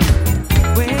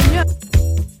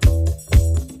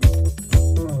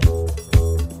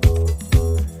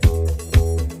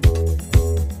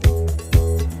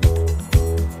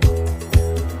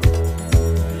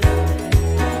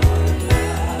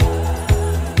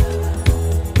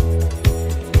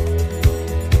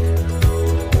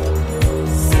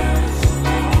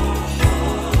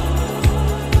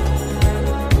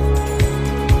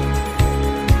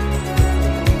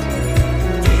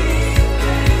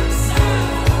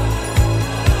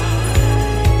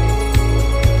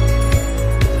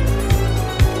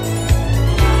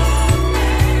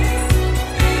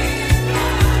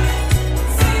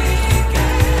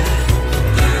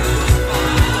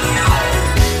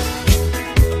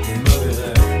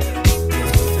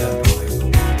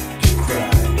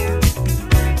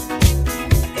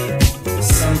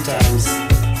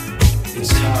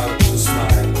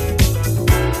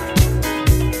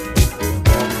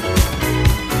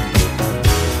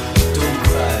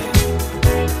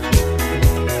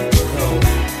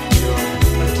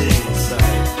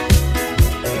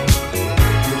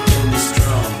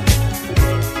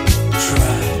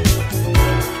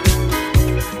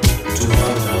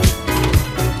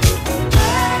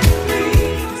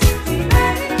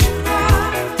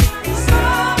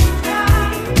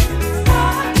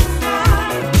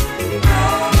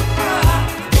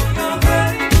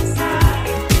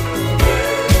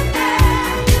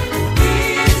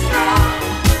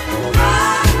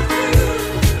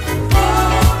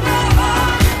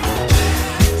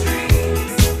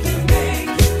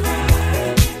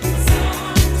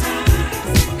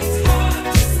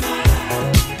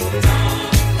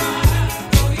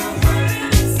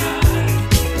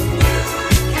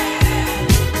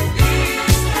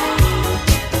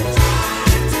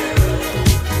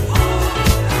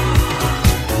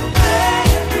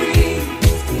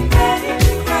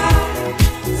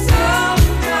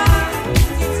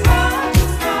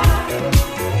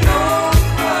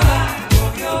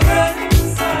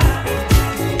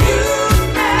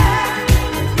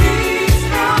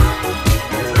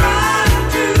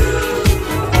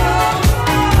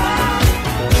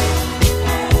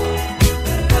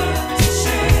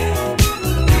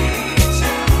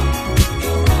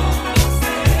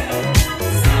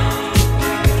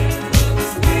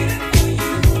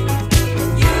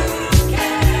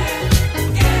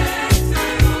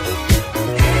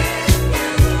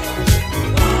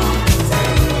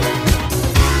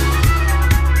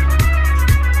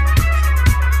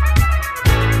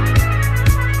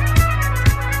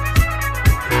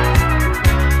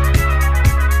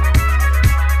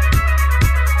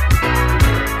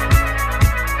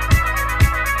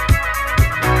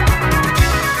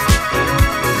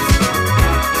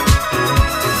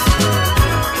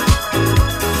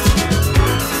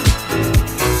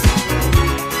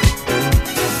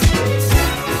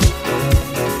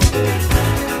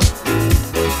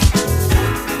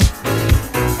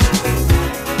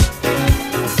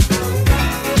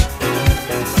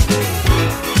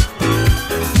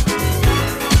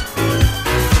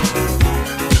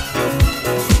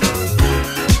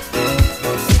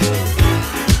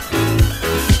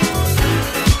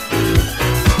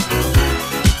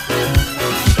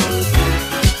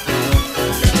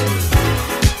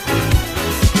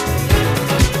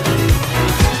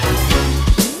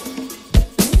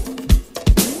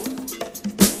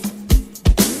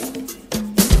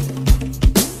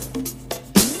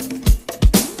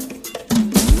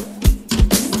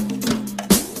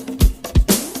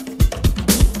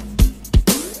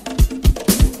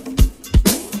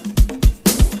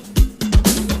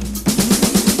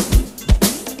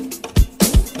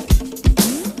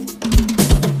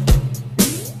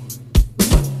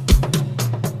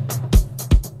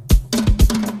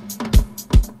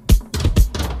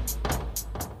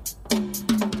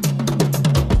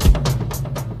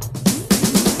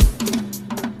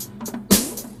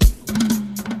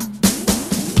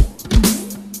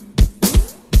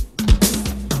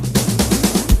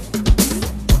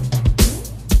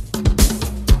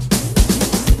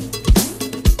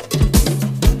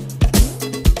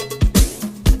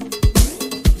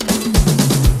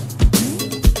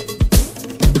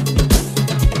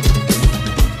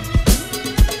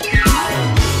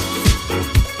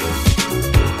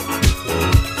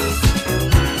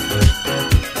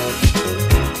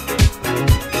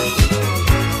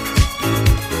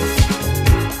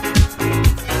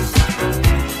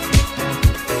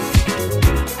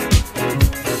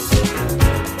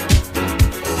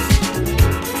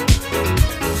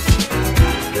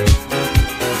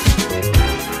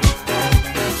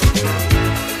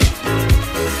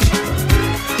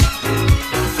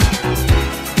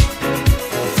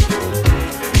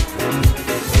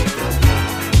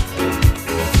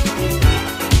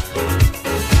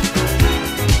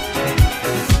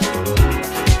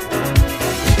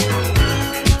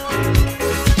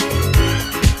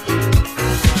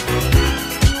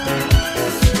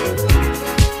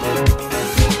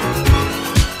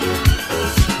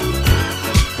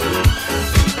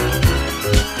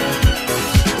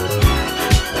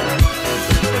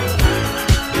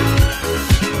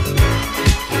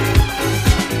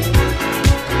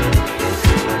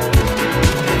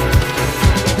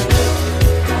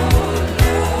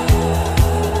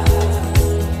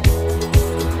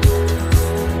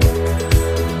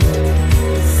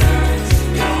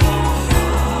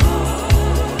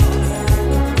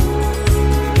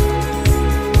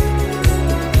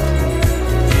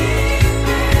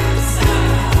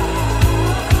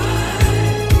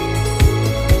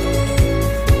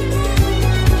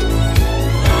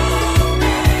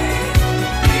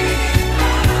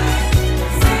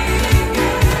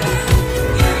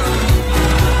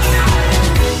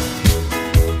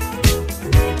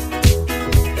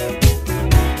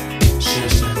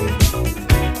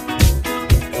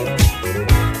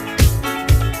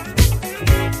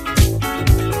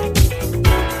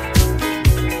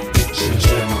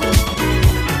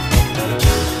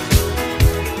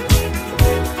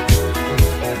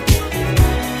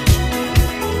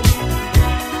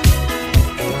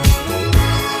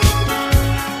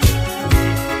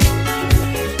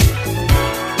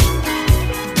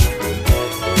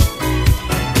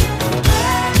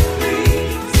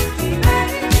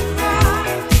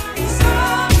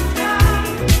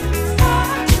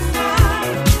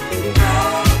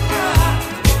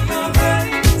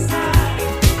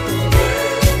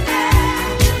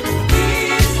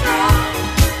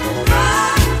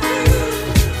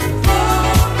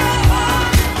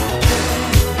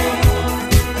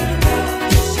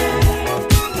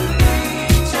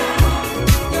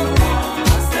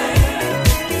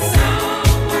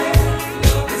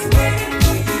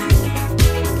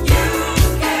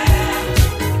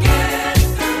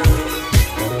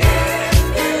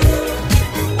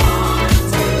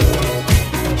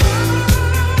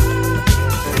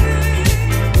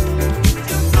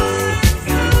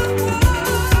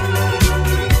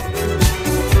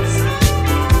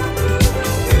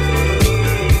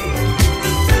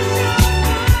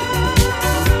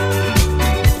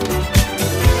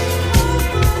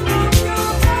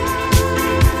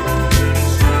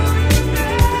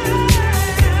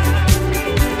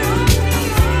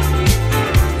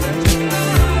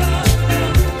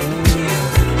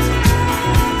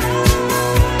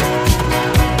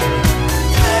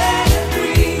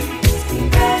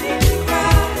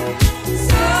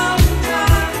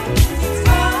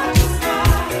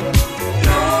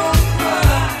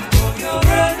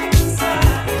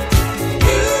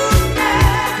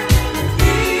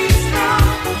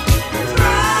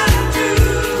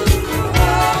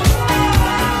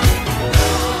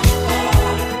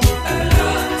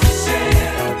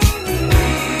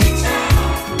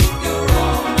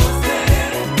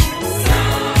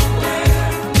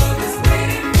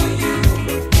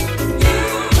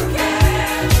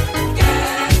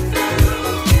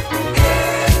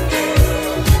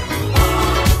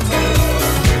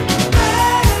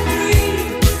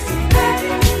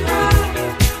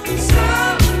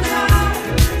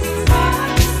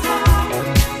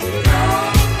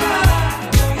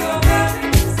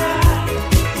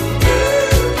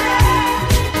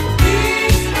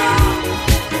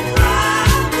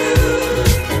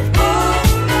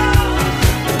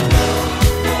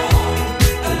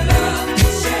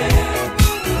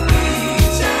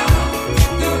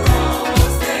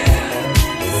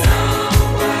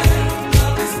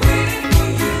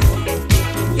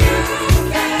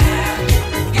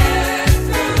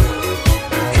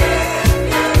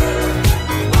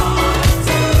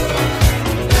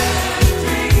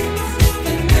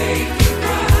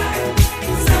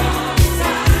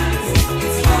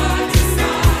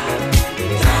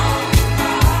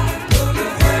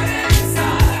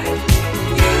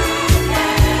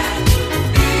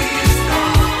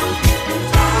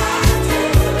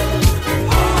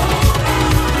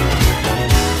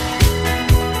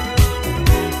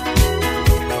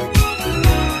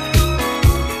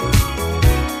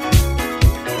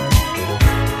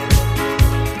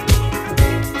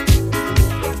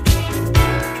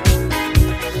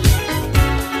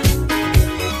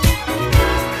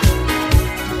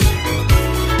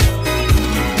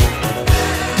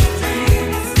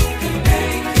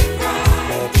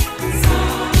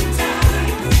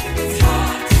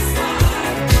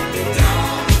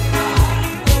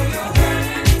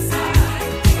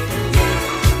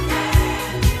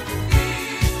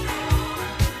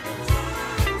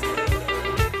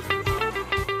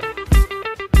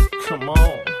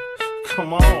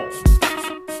Come on.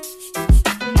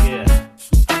 Yeah.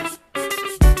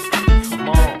 Come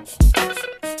on.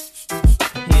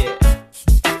 Yeah.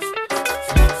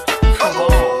 Come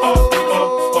on.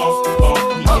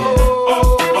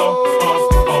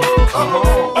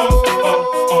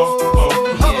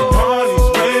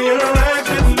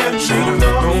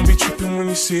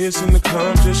 You see us in the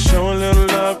club, just show a little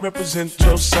love, represent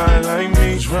your side like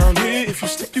me. Round here, if you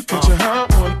slip, you catch a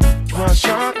hot one. One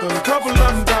shotgun, a couple of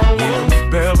them down one.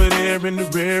 Belvedere in the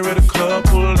rear of the club,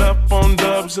 pulled up on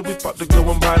dubs, and we about to go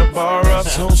and buy the bar up.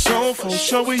 So, for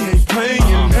sure we ain't playing,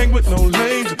 hang with no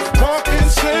lames, walk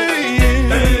insane.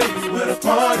 Hey, where the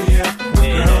party at?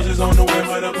 Girls is on the way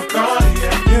with a Bacardi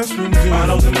at. Yes, we do.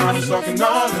 Models and models talking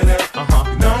all of that.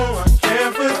 You know I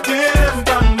can't forget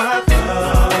about my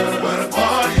love. Where the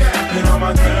party at? And all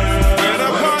my girls. Where the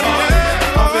party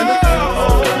at? Up in the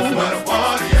club. Where the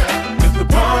party at? If the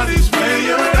party's where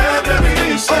you're at, let me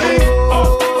hear you say,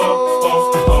 oh, oh,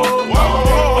 oh, oh,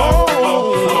 oh,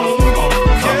 oh,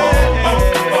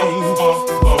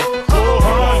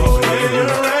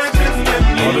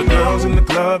 all the girls in the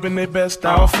club in their best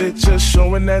outfit, just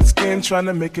showing that skin, trying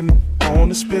to make it on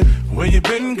the spit. Where you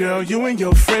been, girl? You and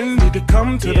your friend need to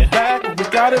come to the back. We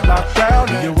got it locked down.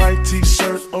 In your white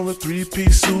t-shirt or a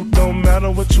three-piece suit, don't matter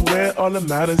what you wear, all that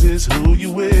matters is who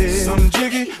you with. Some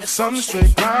jiggy, some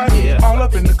straight grind, all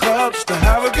up in the club just to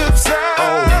have a good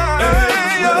time.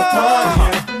 Hey, where the party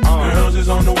at? Girls is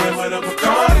on the way with a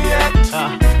Bacardi at.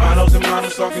 Models and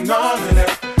models talking all of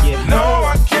that. No,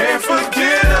 I can't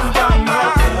forget about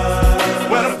my love.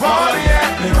 Where the party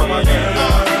at? And all my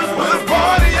girls. Where the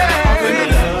party at?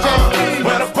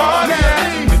 Where the party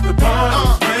at? If the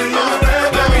party's where you're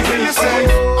at, let me hear you say,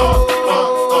 oh, oh,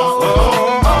 oh, oh,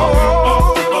 oh,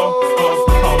 oh, oh,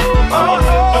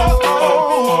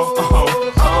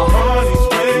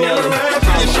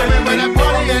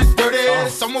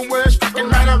 someone wears stripping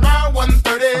right around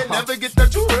 1:30. Never get the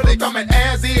too early coming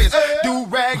as is. Do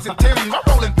rags and Timbs, my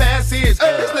rolling past is.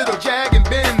 This little Jag and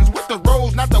Benz with the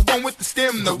rolls, not the one with the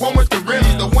stem, the one with the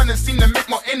rims, the one that seem to make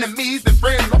more enemies than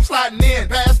friends. I'm sliding in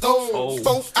past those,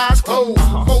 both eyes closed,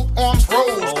 both arms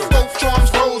rose, both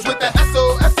charms rose with the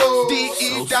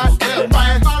SOSODE.F.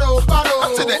 Buying bottle.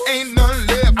 Up to there ain't none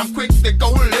left. I'm quick to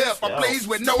go left. I plays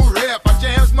with no rep. I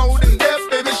jams more than death,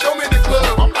 baby. Show me the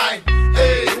club. I'm like,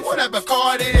 hey, whatever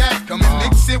car they at. Come and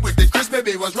mix it with the crisp,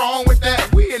 baby. What's wrong with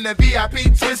that? We in the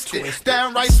VIP twisted,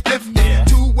 downright spliffed.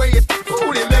 Two-way,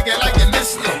 ooh, they make it like you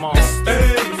missed it.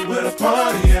 Hey, where the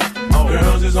party at?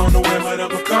 Girls is on the way with a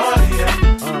Bacardi at.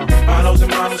 Models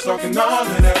and models talking all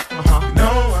of that. No,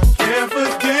 I can't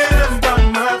forget about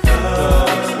my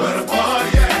love. Where the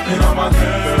party at? And all my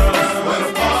girls. Where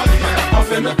the party at?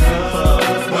 Off in the club.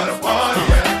 Where the party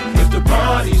at? If the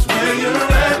party's where you're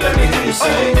at, let me hear you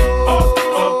say, oh,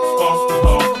 oh, oh,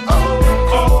 oh,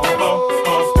 oh, oh,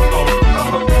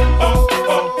 oh,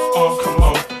 oh, oh, come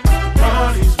on. The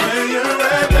party's where you're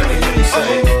at, let me hear you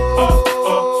say, oh,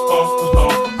 oh, oh, oh,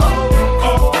 oh.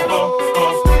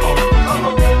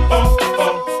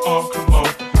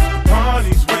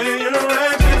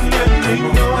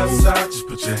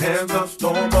 Hands up,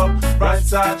 throw 'em up. Right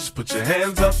side, just put your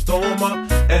hands up, throw 'em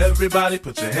up. Everybody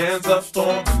put your hands up, throw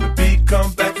 'em. When the beat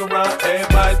come back around,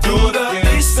 everybody do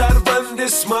the east side, run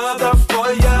this mother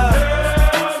for ya.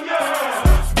 Hell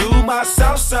yeah. Do my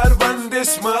south side, run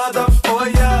this mother for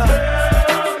ya.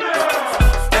 Hell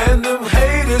yeah. And them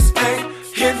haters ain't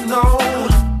hitting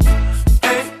on,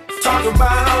 ain't talking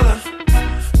about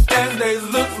and they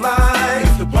look like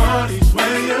if the party's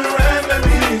where you're at, let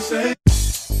me hear you say.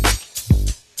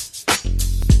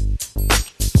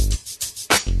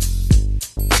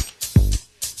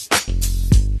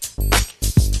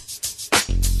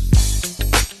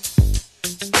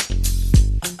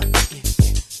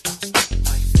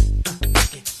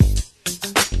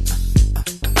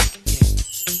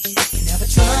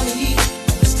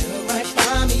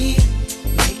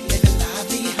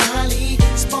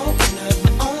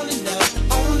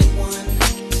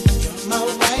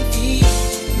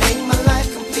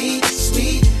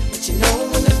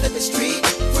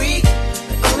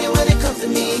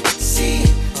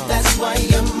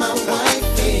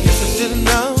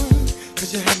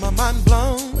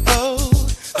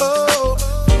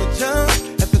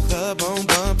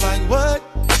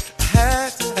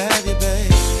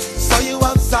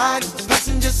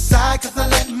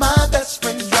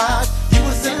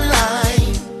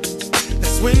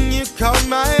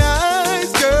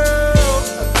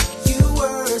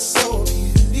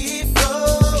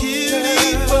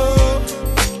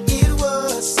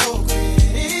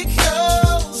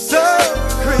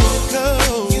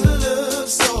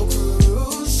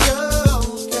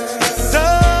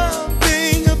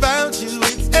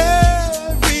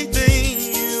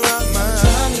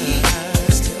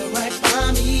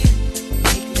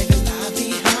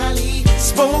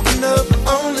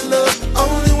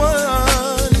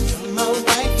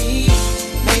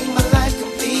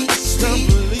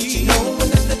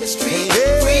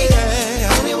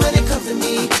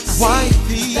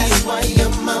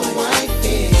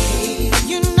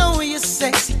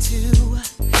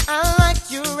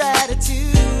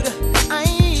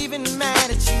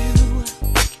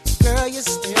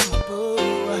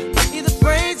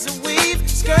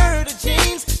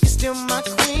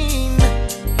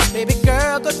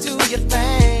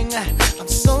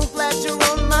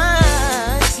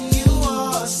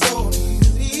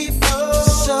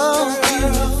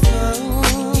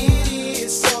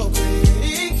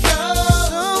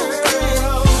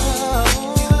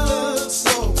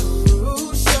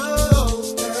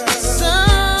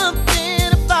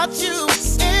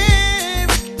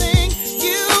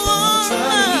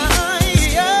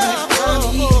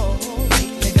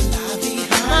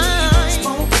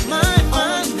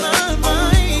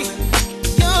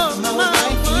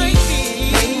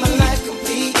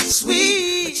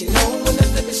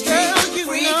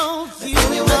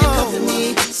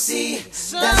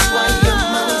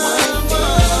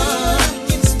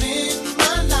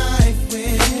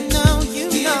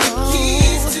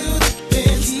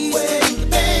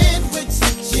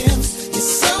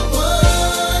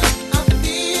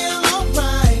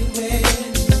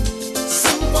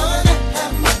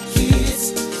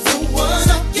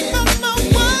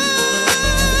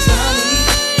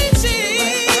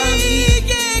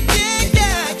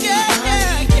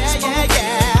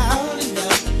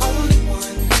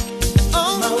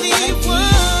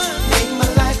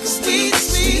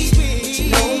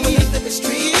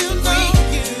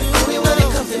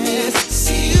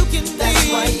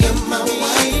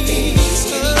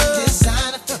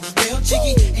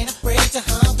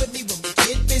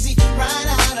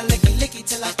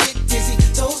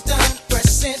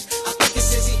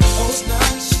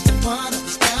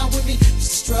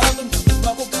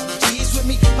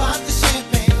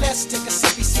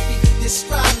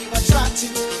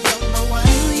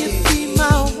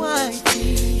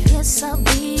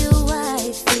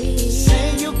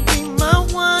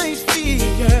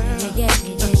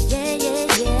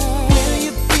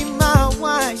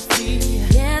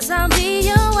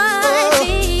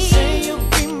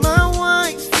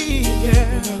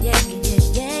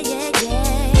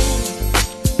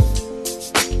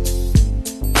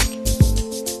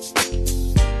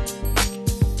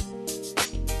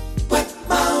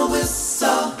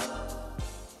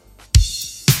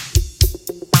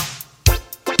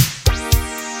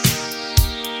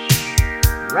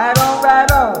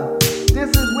 right on. This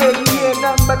is where you hear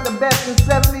nothing but the best in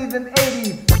 70s and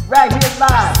 80s. Right here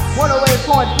live,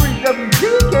 108.3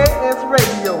 WGKS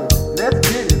Radio. Let's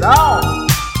get it on.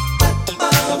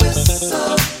 My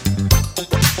whistle.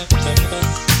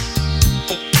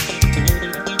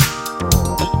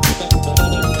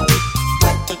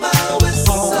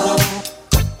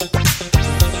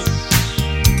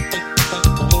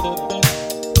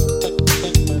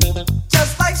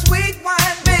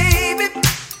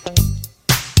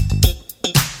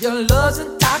 Your love's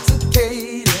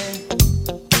intoxicating.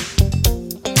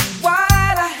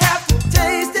 Why'd I have to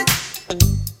taste it?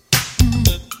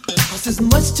 'Cause it's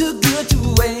much too good to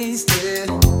waste it.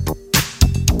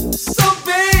 So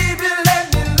baby, let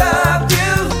me love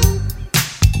you.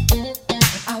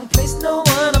 I'll place no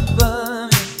one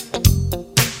above you.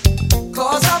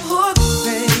 'Cause I'm hooked,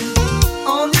 babe,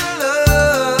 on your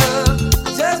love.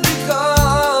 Just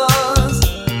because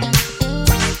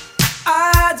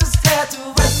I just had to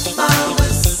my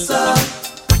whistle.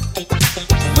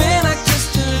 When I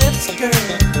kissed your lips, girl,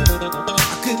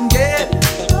 I couldn't get it.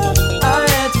 I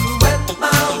had to wet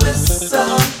my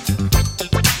whistle.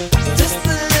 Just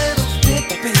a little bit,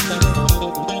 baby,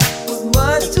 was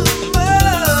much too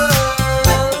much.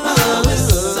 My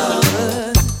whistle.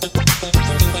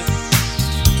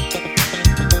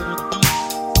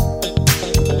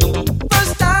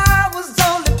 First I was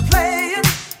only playing.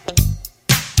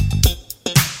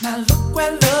 Now look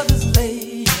where love is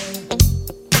laying,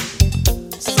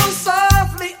 so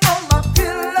softly on my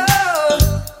pillow.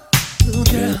 Little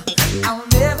girl, I'll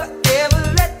never ever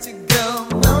let you go.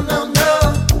 No, no, no.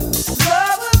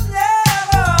 Love was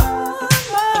never on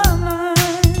my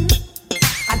mind.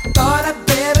 I thought I'd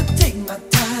better take my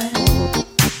time,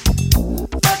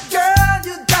 but girl,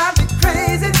 you drive me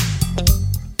crazy.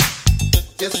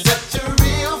 You're such a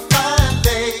real fine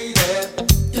lady.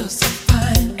 You're so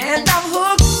fine, and I'm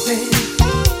hooked, baby,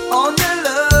 on your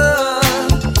love.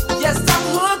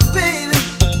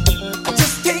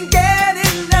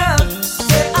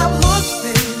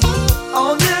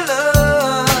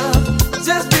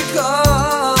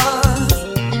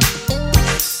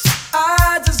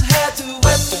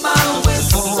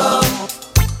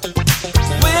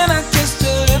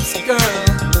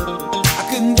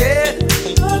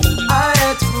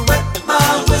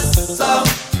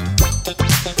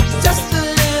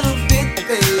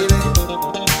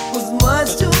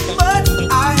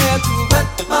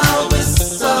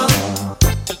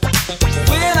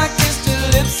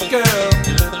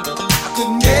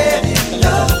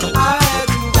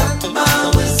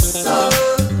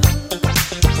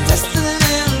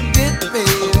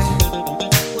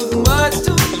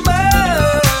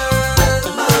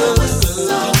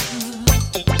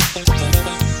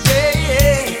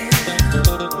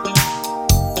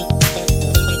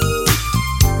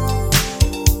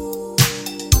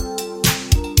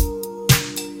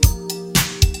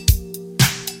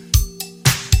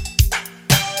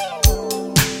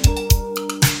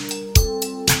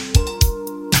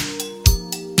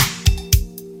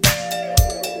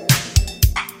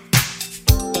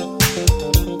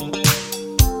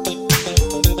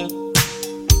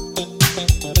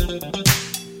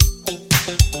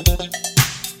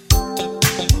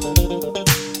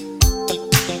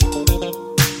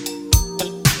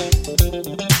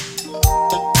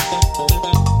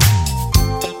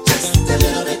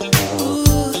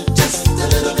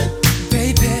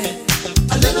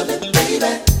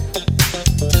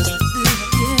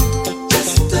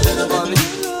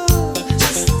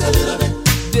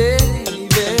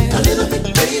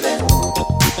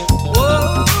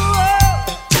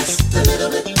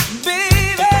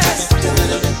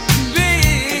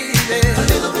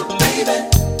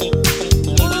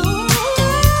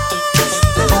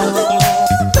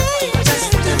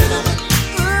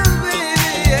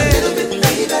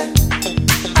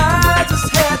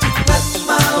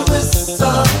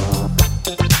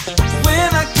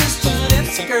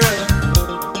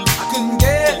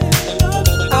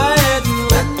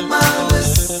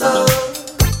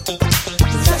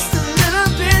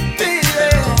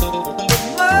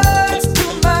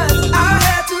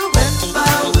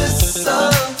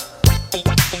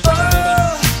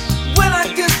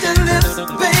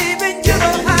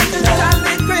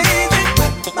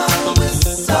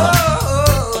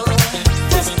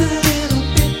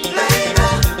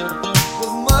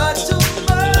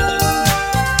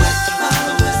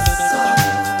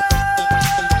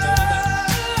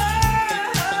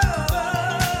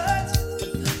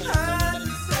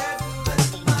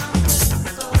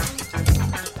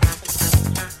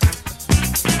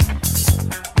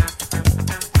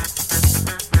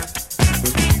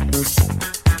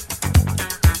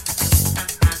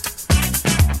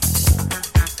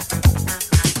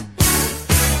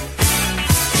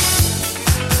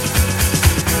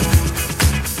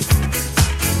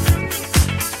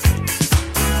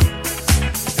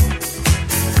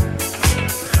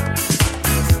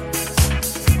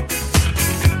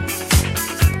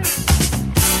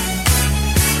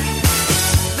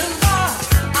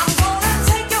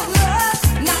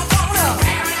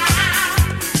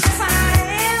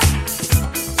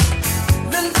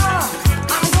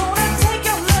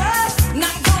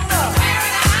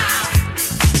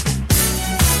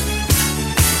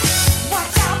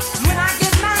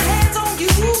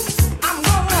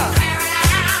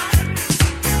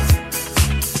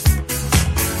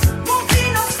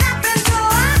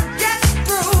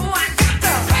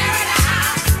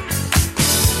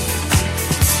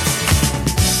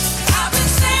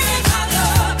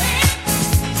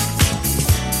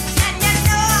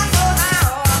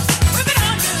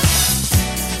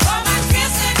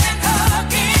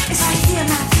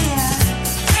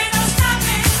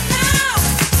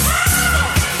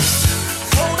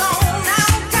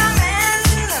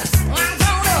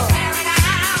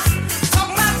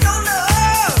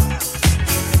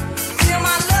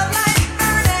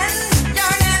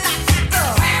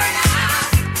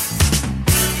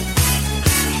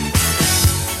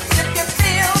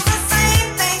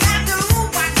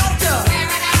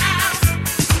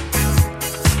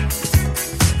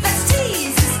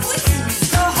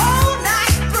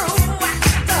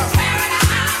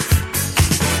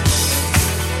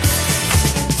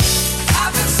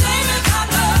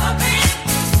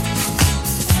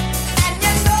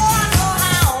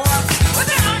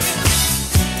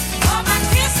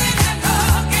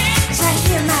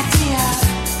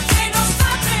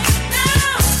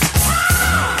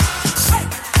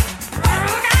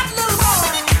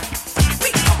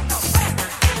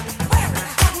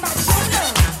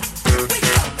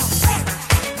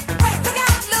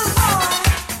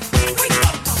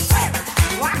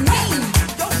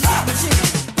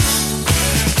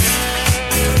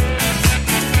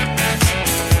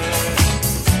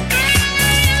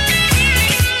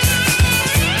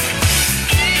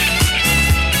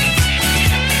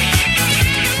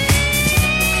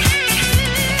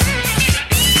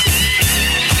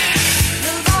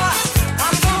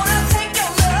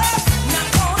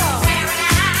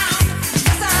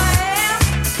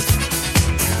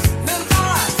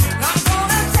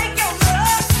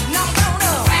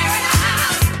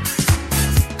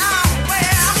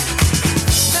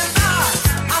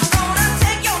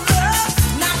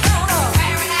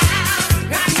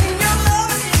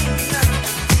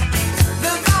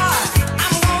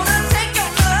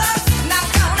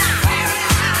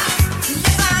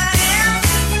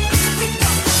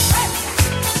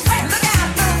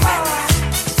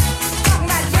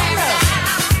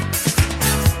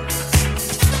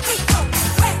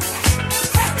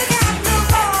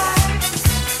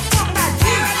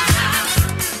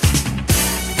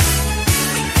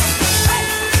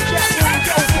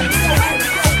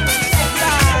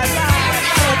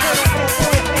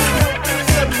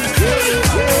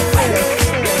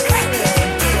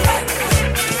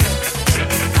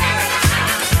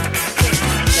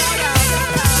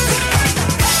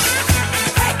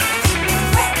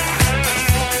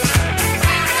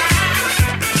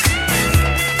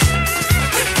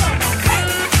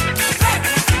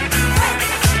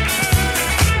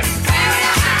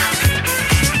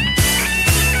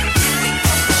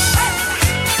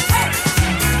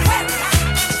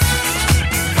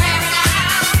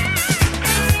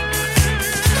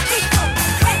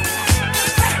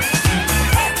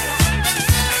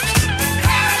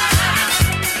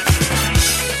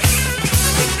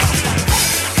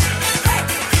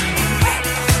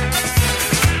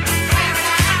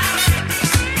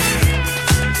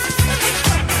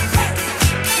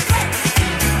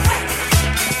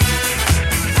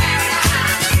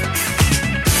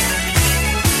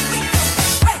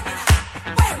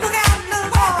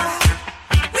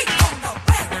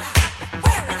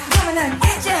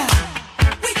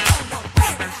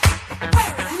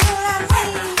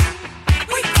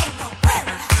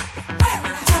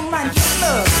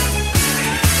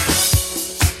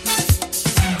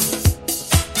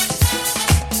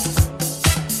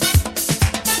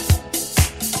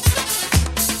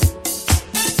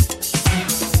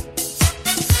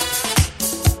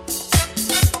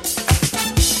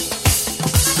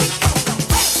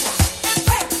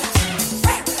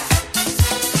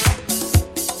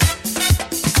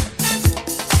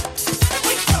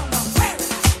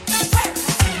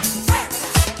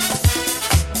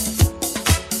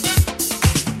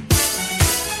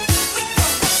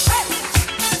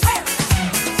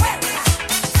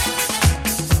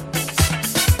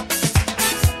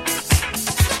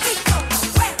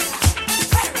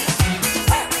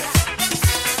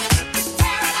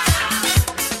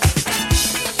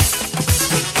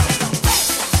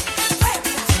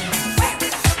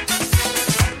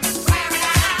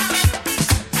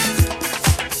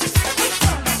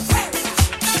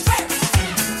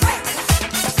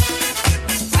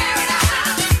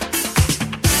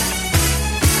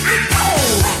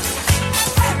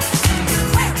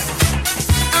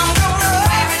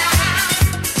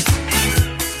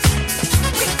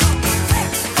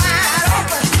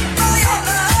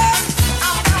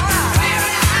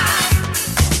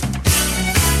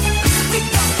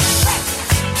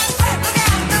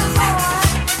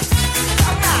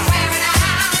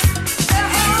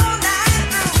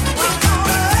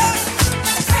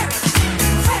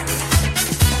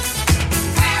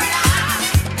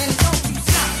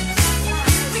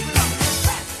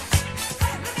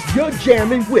 You're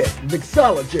jamming with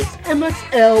mixologist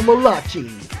MSL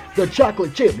Malachi, the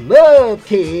Chocolate Chip Love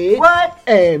Kid,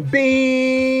 and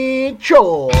Big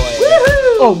Troy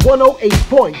on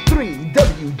 108.3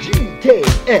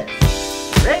 WGKS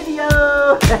Radio.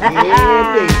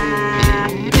 Yeah,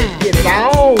 baby. Let's get it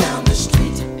on. Down the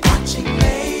street, watching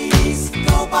ladies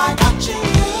go by, watching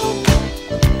you.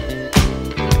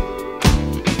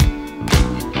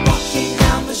 Walking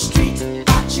down the street,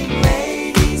 watching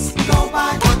ladies go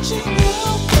by, watching you.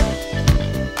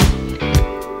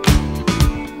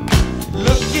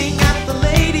 Looking at the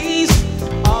ladies,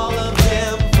 all of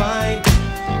them fine,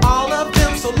 all of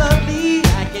them so lovely.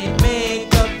 I can't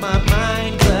make up my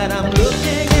mind, but I'm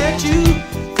looking at you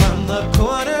from the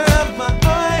corner of my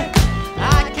eye.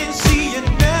 I can see you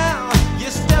now,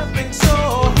 you're stepping so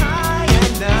high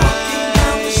and high. Walking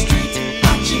down the street,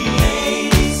 watching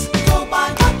ladies go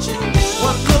by, watching you.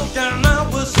 One look and I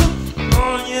was hooked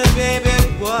on you, baby.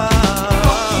 Whoa.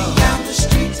 Walking down the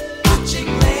street, watching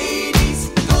ladies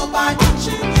go by,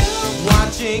 watching you.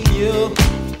 Watching you.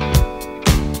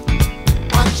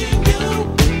 Watching you.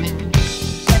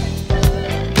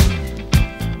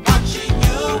 Watching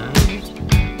you.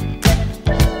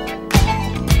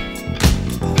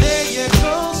 There you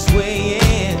go,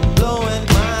 swaying, blowing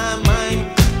my mind.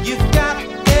 You've got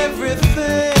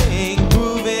everything,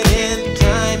 moving in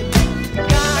time.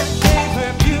 God gave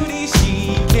her beauty, she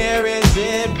carries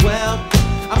it well.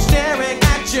 I'm staring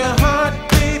at your heart,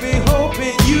 baby,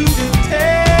 hoping you can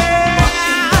tell.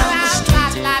 Walking down the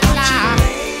street, watching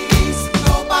ladies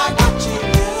go by, watching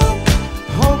you.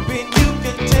 Hoping you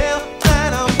can tell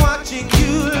that I'm watching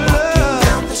you. Walking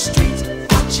down the street,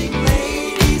 watching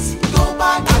ladies go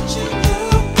by, watching you.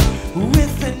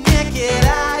 With a naked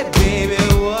eye, baby,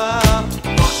 whoa.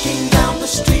 Walking down the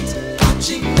street,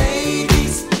 watching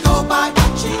ladies go by,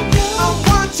 watching you. I'm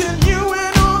watching you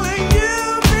and only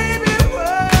you, baby,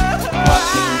 whoa.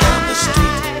 Walking down the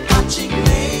street, watching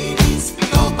ladies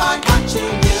go by,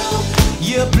 watching you.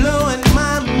 You're blowing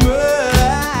my mind.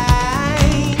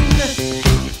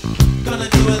 Gonna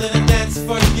do a little dance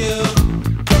for you.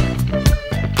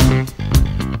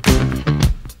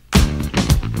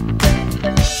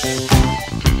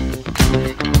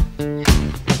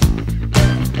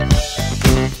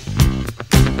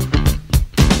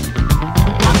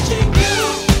 Watching you.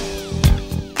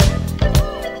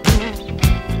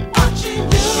 Watching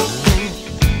you.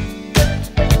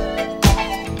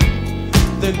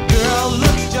 The girl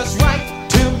looks just right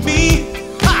to me.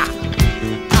 Ha!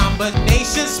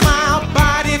 Combination smile,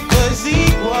 body,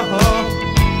 physique. Whoa.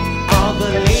 All the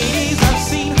ladies I've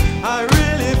seen are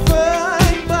really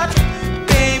fine, but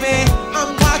baby,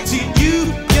 I'm watching you.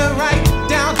 You're right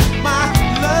down my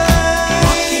line.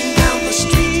 Walking down the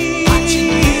street, watching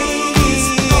ladies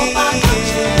go by,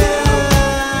 watching you,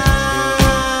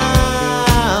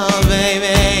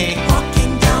 baby.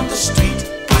 Walking down the street,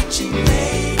 watching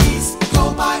ladies go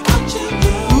by, watching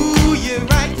you. Ooh, you're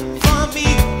right for me.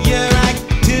 You're right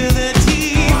to the T,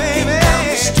 baby. Walking down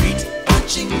the street,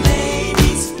 watching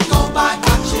ladies go by,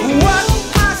 watching you. What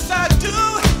must I do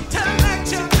to let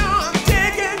you know I'm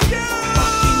digging you?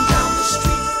 Walking down the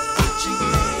street, watching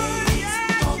ladies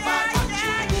go by,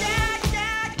 watching you.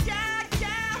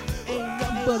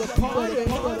 But a party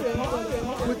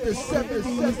with the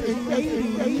 70s and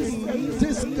 80s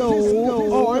disco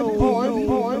R&B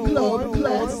club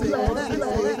classics,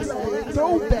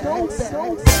 throwbacks,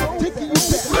 taking you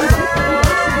back.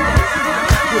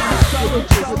 With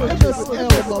mixologist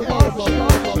MSL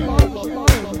Malachi,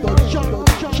 the Chocolate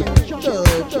Love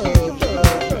Kid.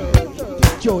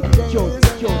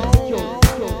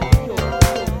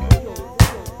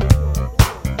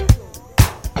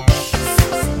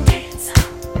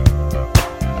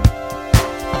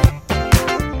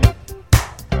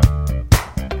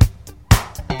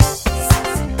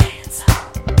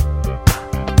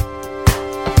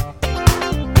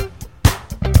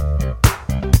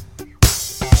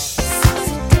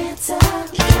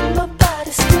 My body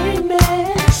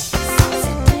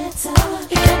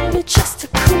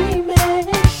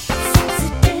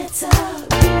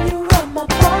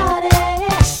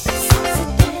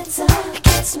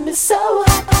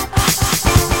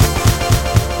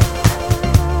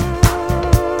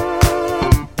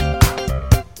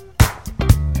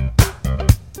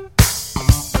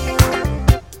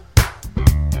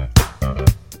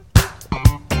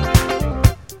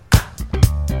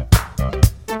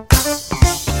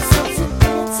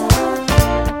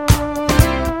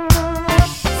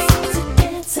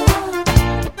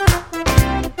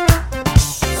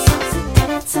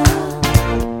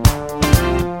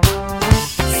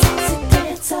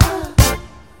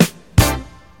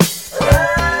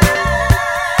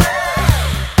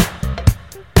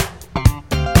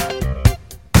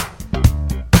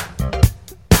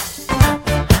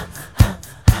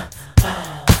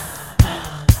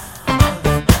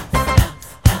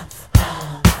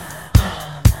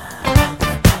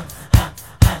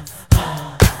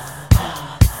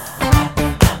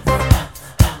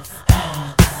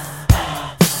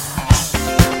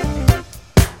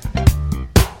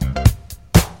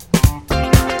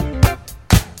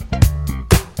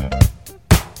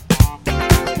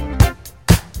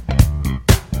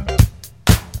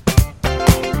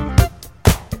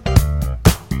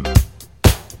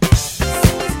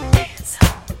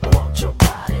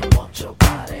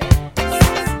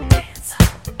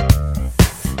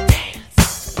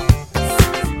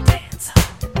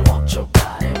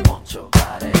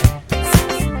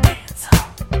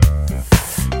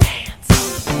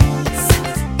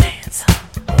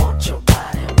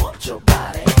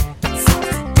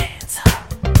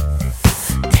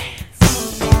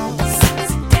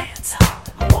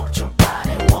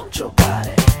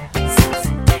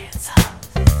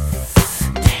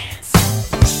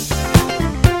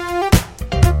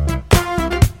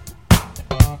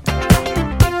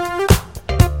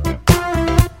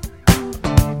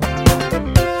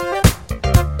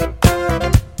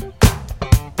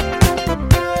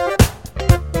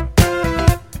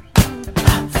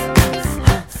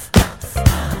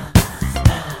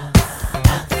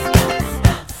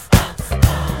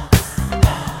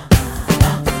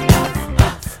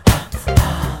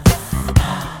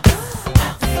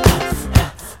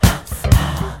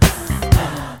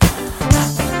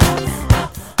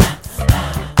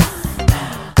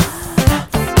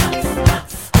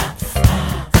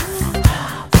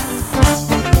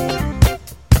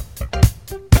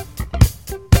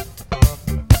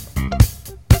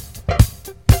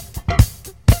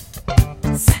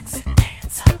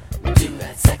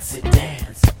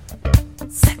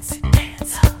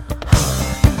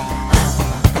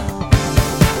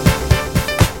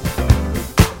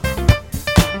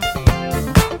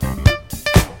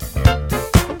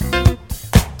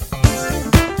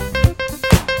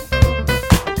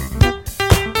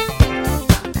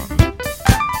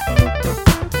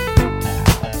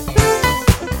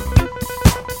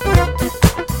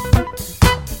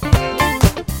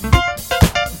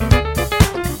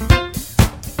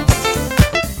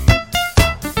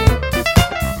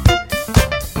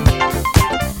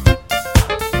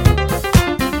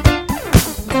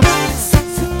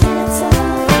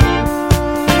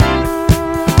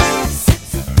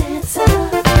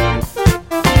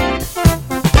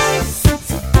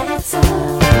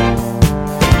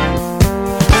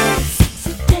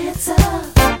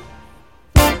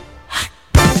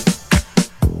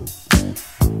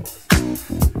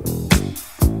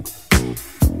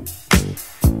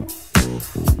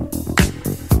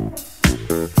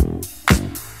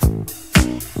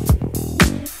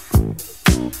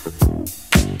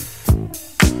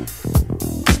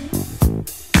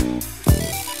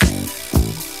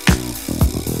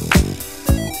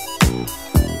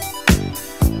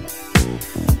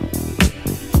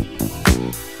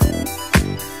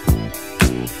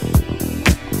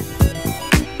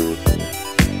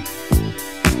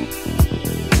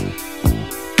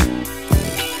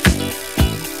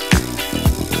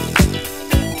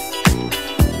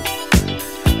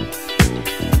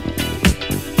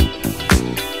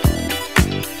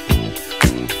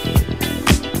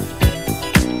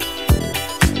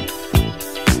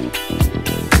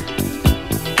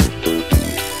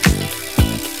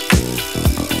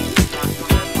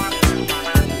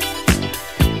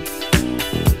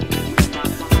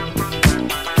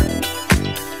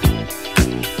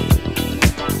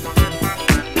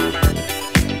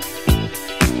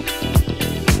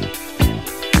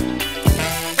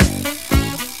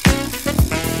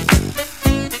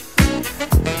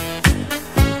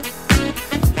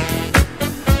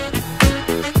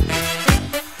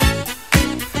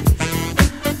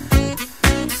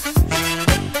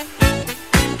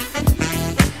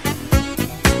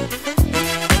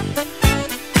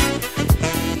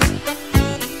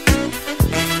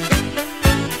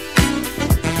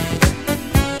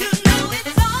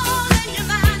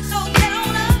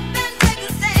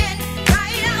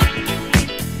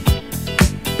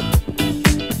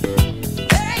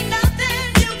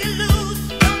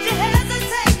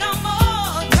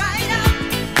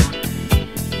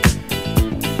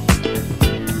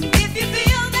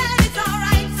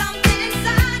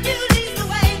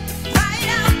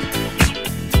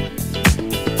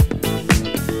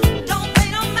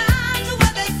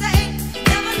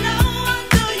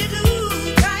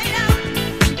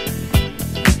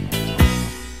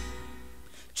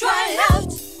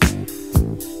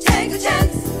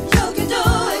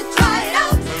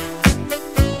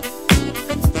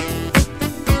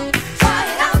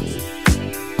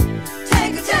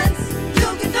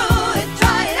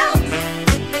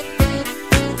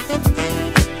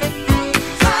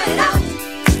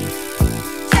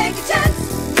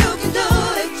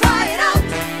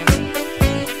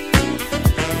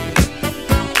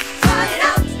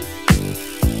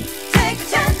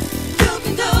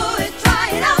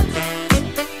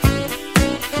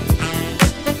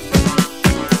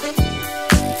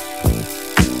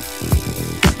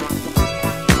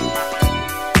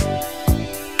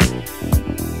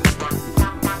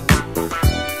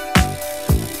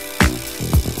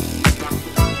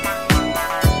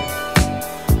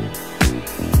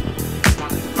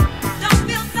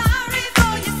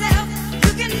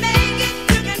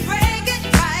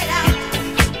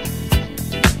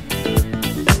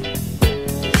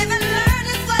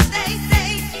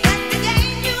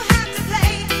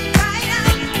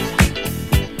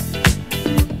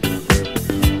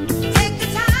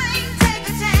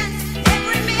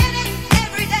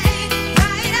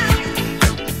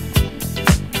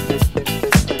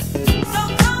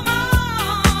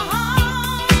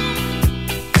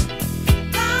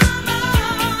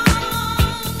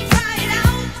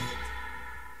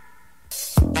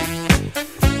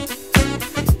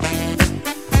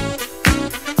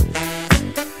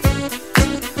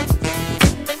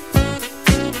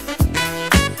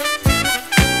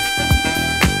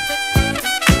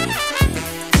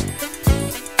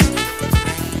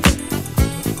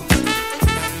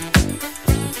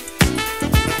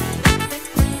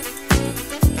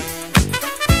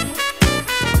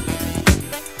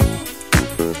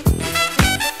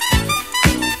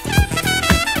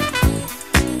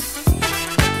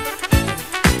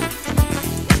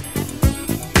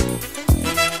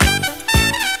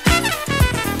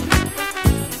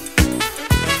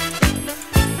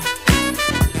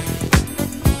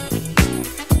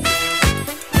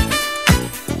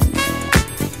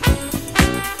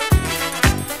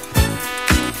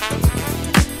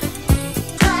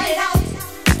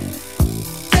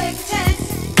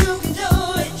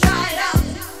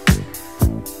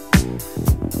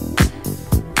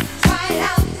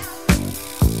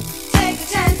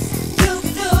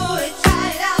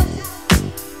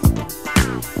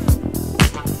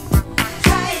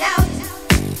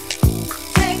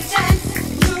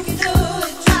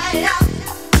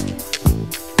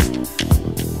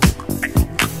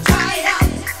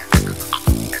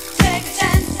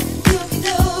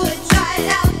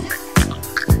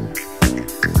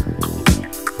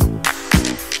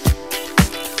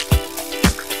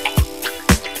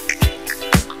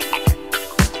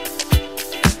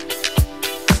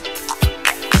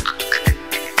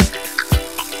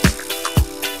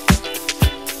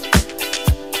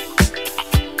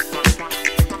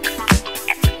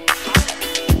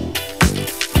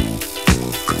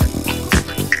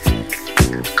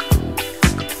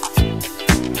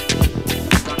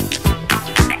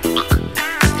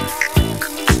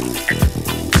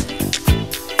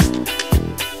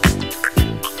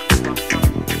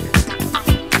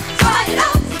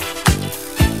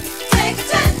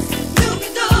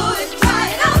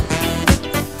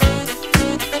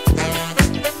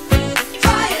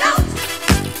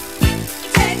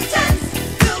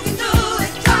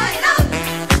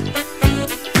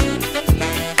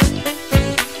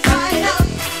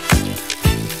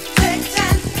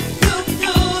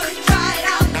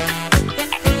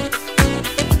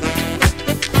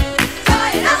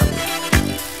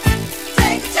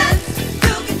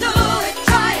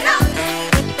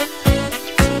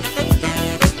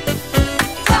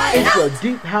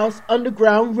Deep House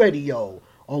Underground Radio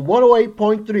on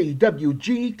 108.3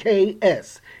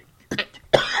 WGKS.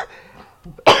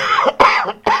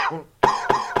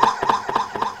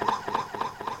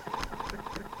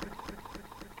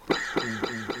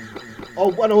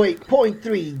 On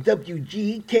 108.3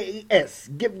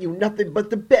 WGKS, giving you nothing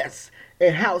but the best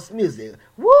in house music.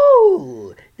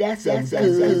 Woo! That's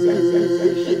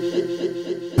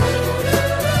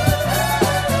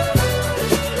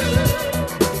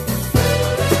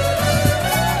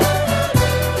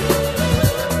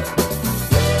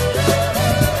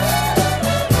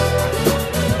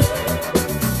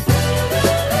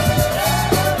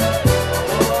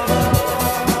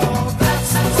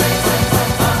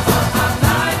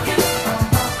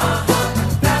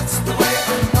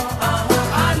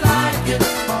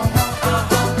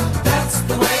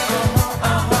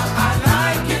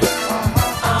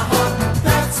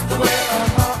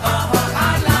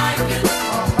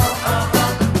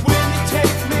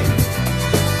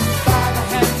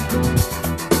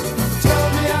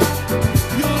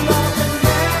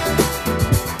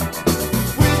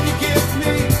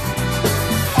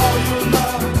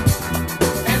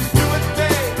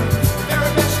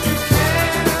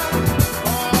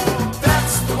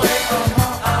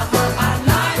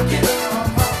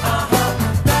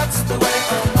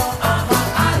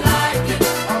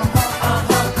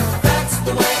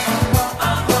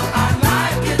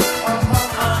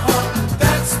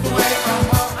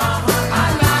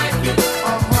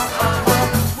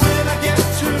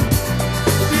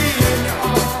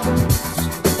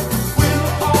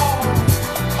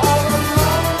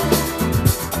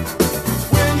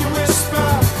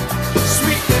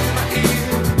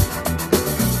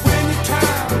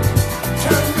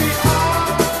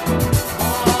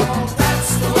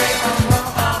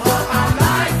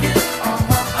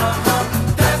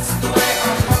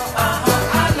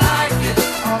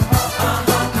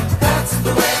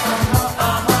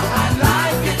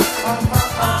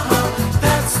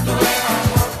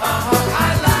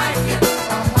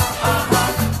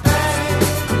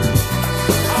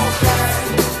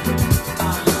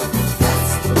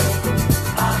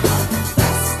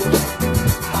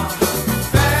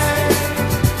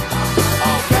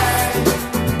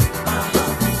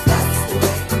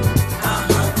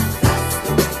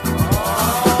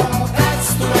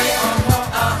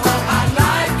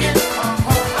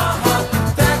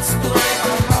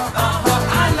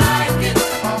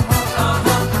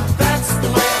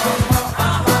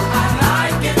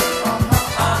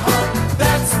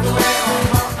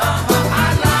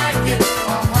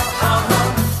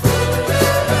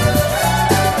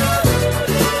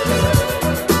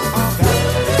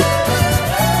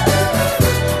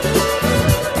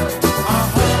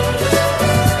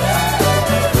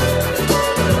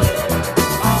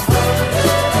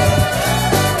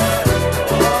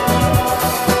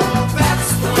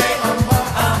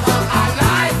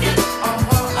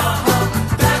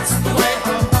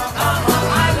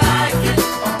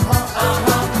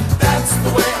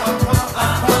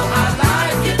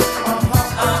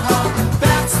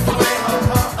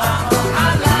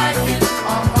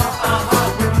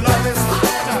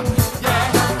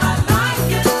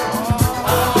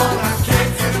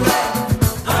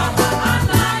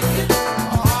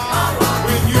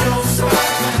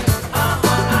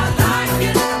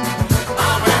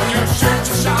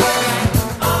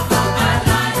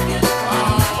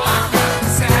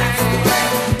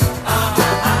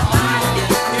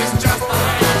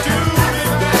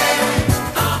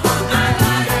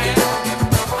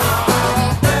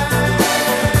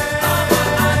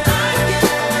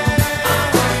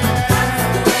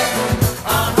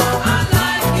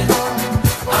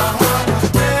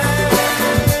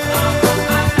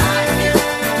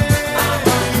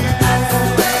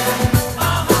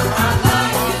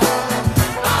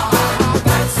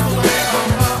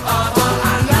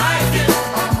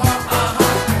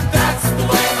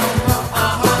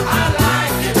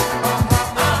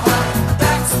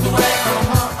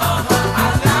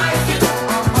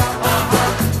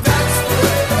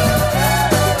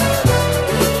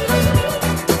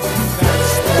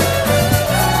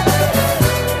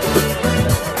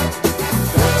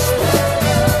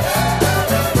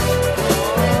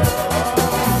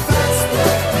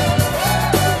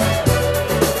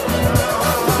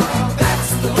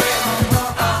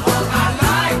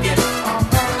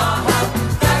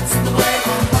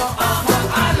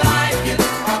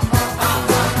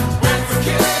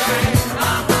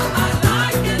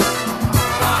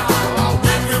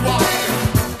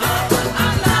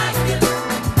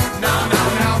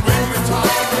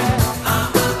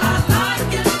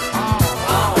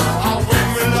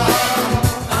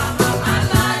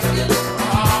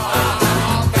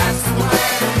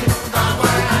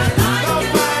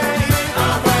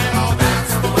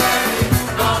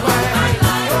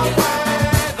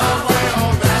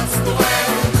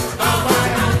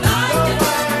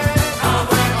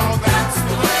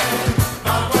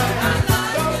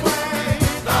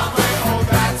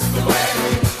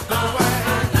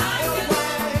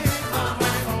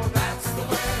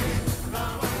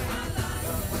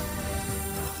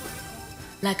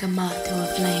Like a moth to a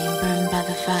flame burned by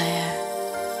the fire.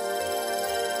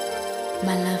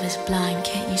 My love is blind,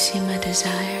 can't you see my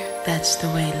desire? That's the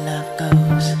way love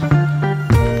goes.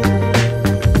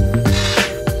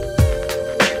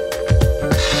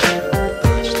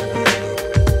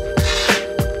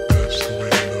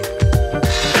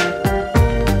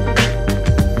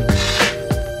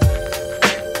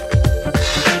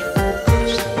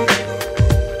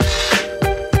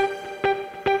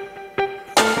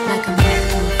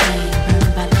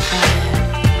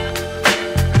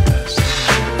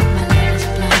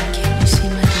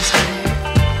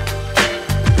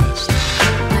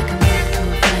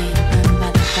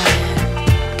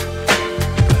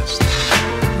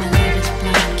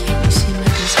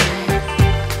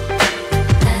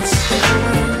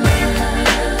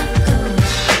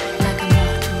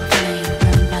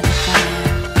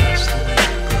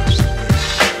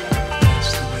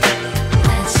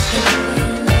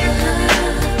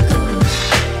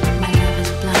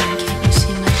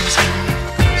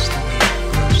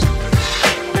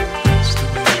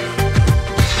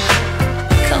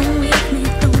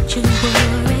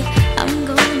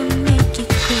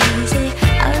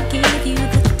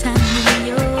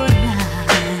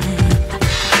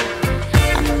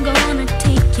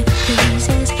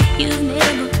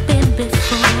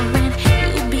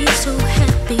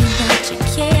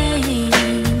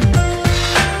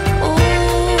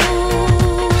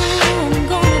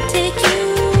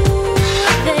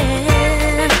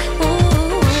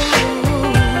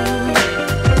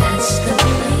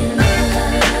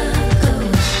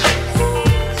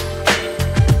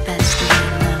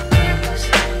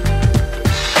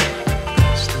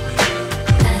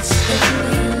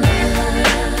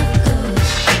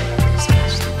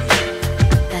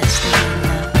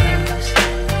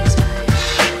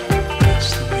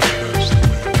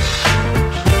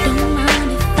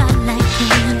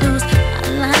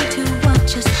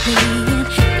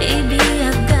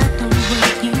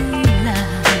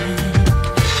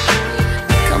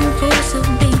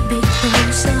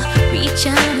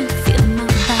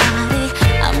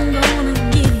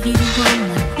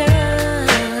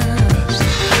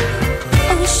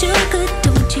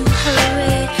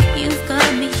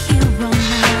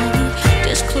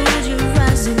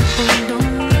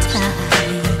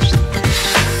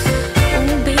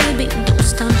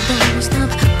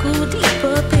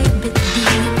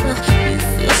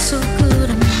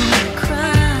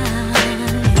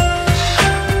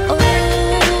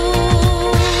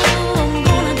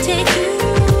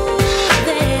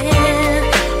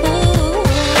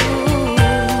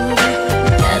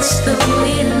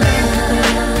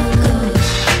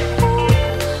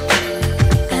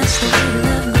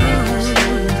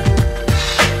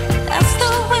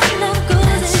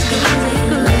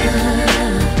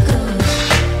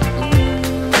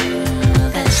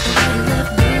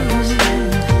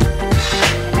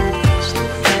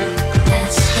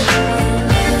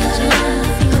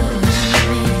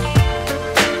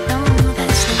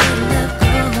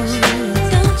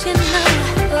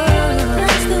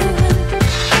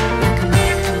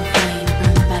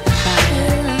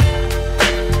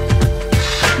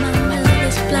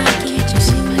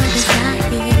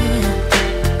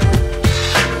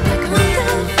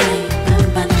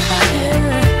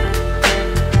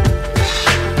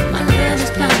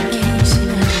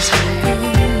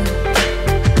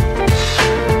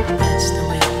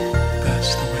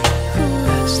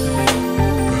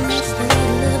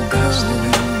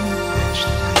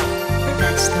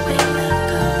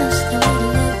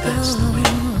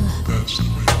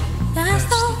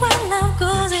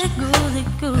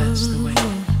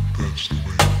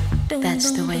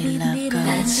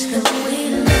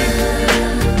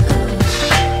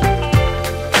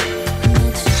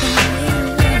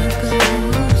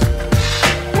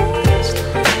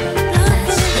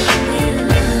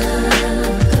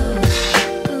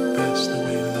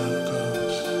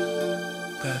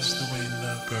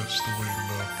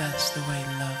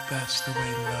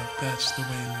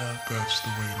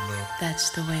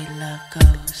 That's the way love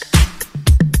goes.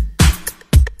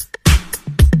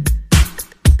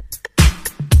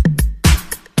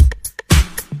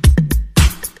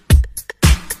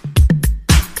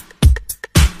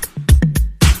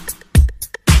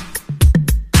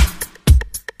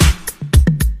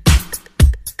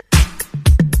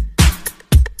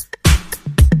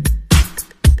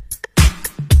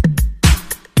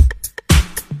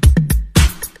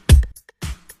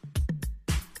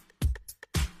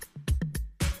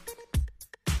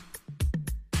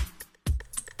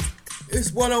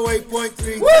 It's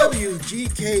 108.3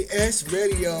 WGKS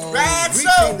Radio.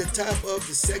 Reaching the top of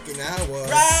the second hour.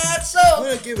 I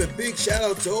want to give a big shout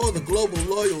out to all the global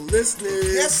loyal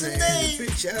listeners. Yes, and indeed. a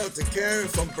big shout out to Karen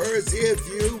from Bird's Ear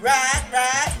View.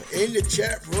 In the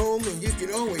chat room, and you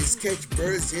can always catch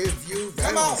Bird's Ear View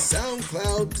right on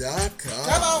SoundCloud.com.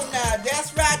 Come on now,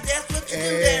 that's right. That's what you do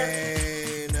there.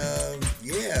 And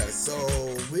yeah, so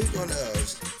we're gonna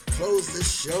close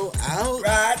this show out.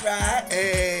 Right.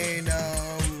 And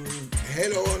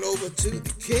head on over to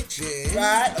the kitchen.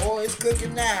 Right. Oh, it's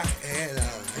cooking now. And I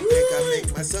think I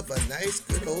make myself a nice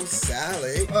good old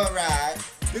salad. All right.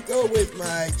 To go with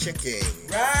my chicken.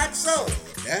 Right. So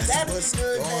that's what's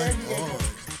going on.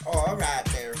 Oh, all right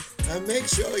there. And make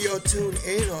sure you're tuned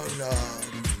in on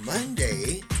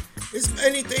Monday. It's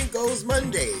Anything Goes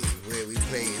Monday, where we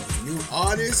play new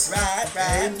artists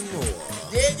and more.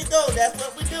 There you go. That's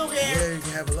what we do here. Yeah, you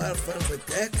can have a lot of fun with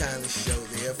that kind of show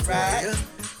there for you.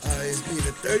 It's be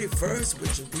the 31st,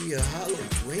 which will be a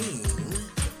Halloween.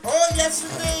 Oh, yes,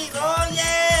 indeed. Oh,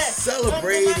 yeah.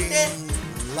 Celebrating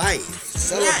life.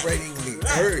 Celebrating the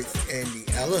earth and the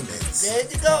elements. There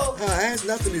you go. It has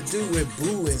nothing to do with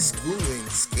boo and school and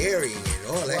scary and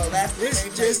all that. Well, it's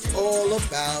just all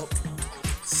about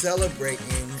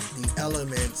celebrating the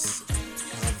elements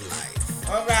of life.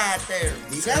 All right, there.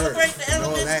 Celebrate the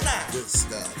elements of life. life. Good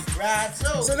stuff. Right,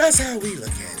 so that's how we look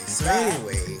at it. So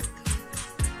anyway,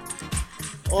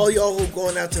 all y'all who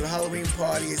going out to the Halloween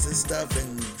parties and stuff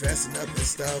and dressing up and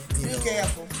stuff, you know,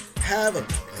 careful. Have a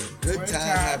good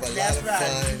time, have a lot of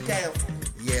fun. Be careful.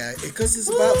 Yeah, because it's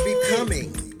about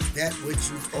becoming that which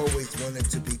you've always wanted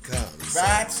to become.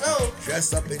 Right, so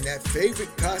dress up in that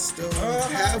favorite costume,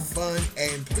 have fun,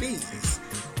 and please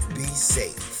be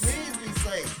safe. Please be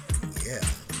safe. Yeah.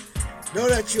 Know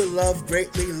that you're loved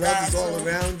greatly. Love is all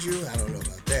around you. I don't know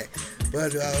about that.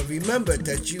 But remember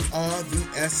that you are the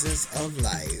essence of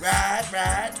life.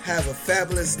 Right. Have a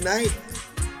fabulous night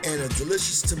and a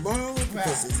delicious tomorrow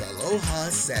because it's Aloha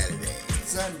Saturday.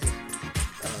 Sunday.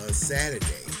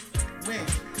 Saturday. When?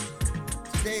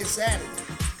 Today is Saturday.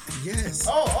 Yes.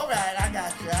 Oh, all right. I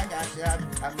got you.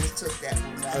 I mistook that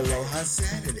one. Right. Aloha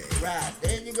Saturday. Right.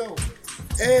 There you go.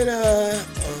 And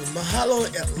mahalo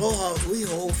aloha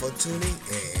uiho for tuning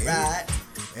in. Right.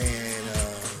 And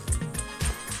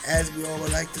as we all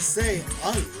would like to say,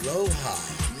 aloha.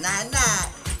 Night.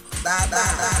 Bye.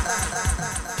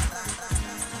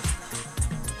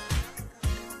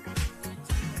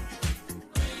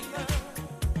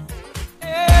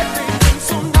 Everything's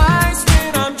so nice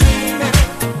when I'm dreaming.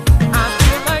 I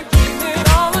feel like dreaming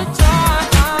all the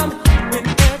time. When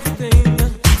everything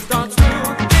starts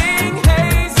looking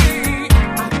hazy,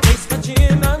 I place my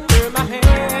chin under my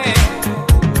hand.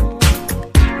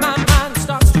 My mind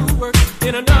starts to work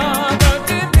in another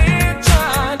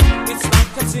dimension. It's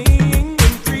like I'm seeing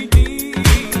in 3D.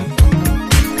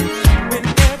 When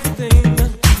everything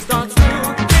starts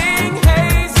looking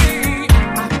hazy,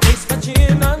 I place my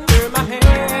chin under my hand.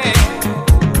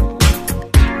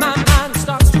 My mind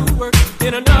starts to work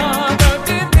in another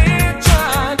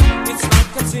dimension. It's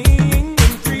like I'm seeing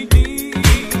in 3D.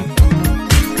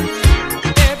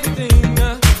 Everything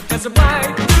has a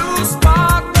bright new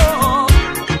sparkle.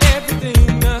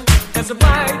 Everything has a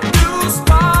bright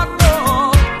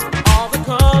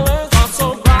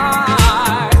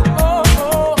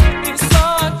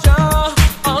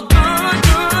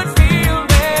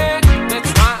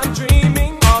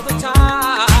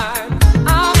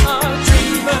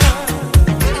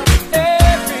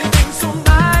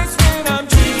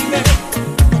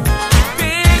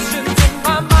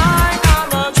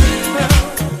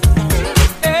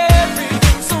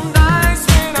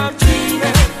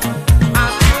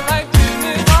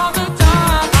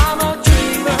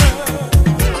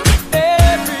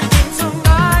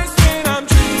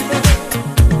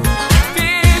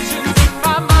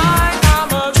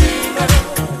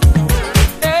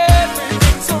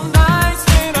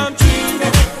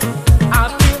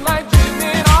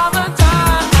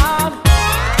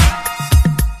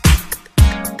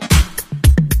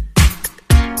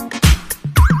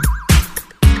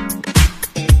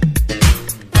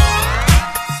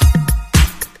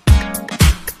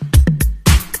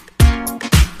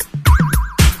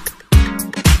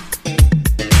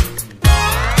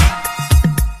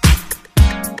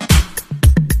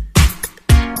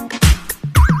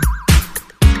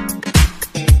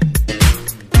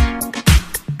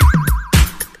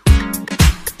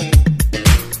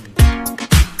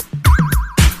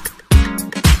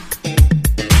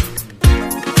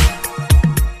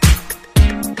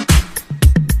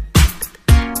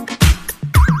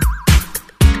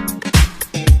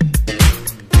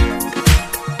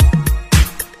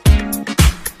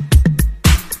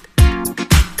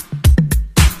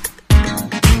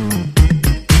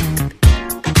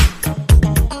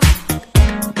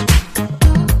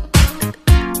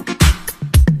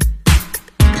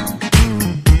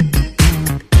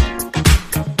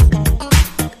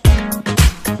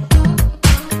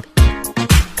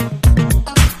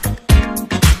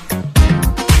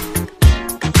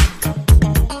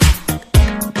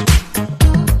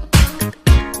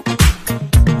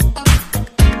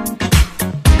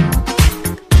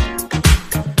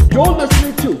You're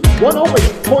listening to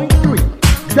 108.3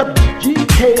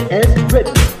 WGKS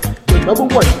Radio, the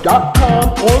 #1.com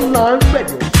online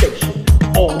radio station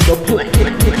on the planet.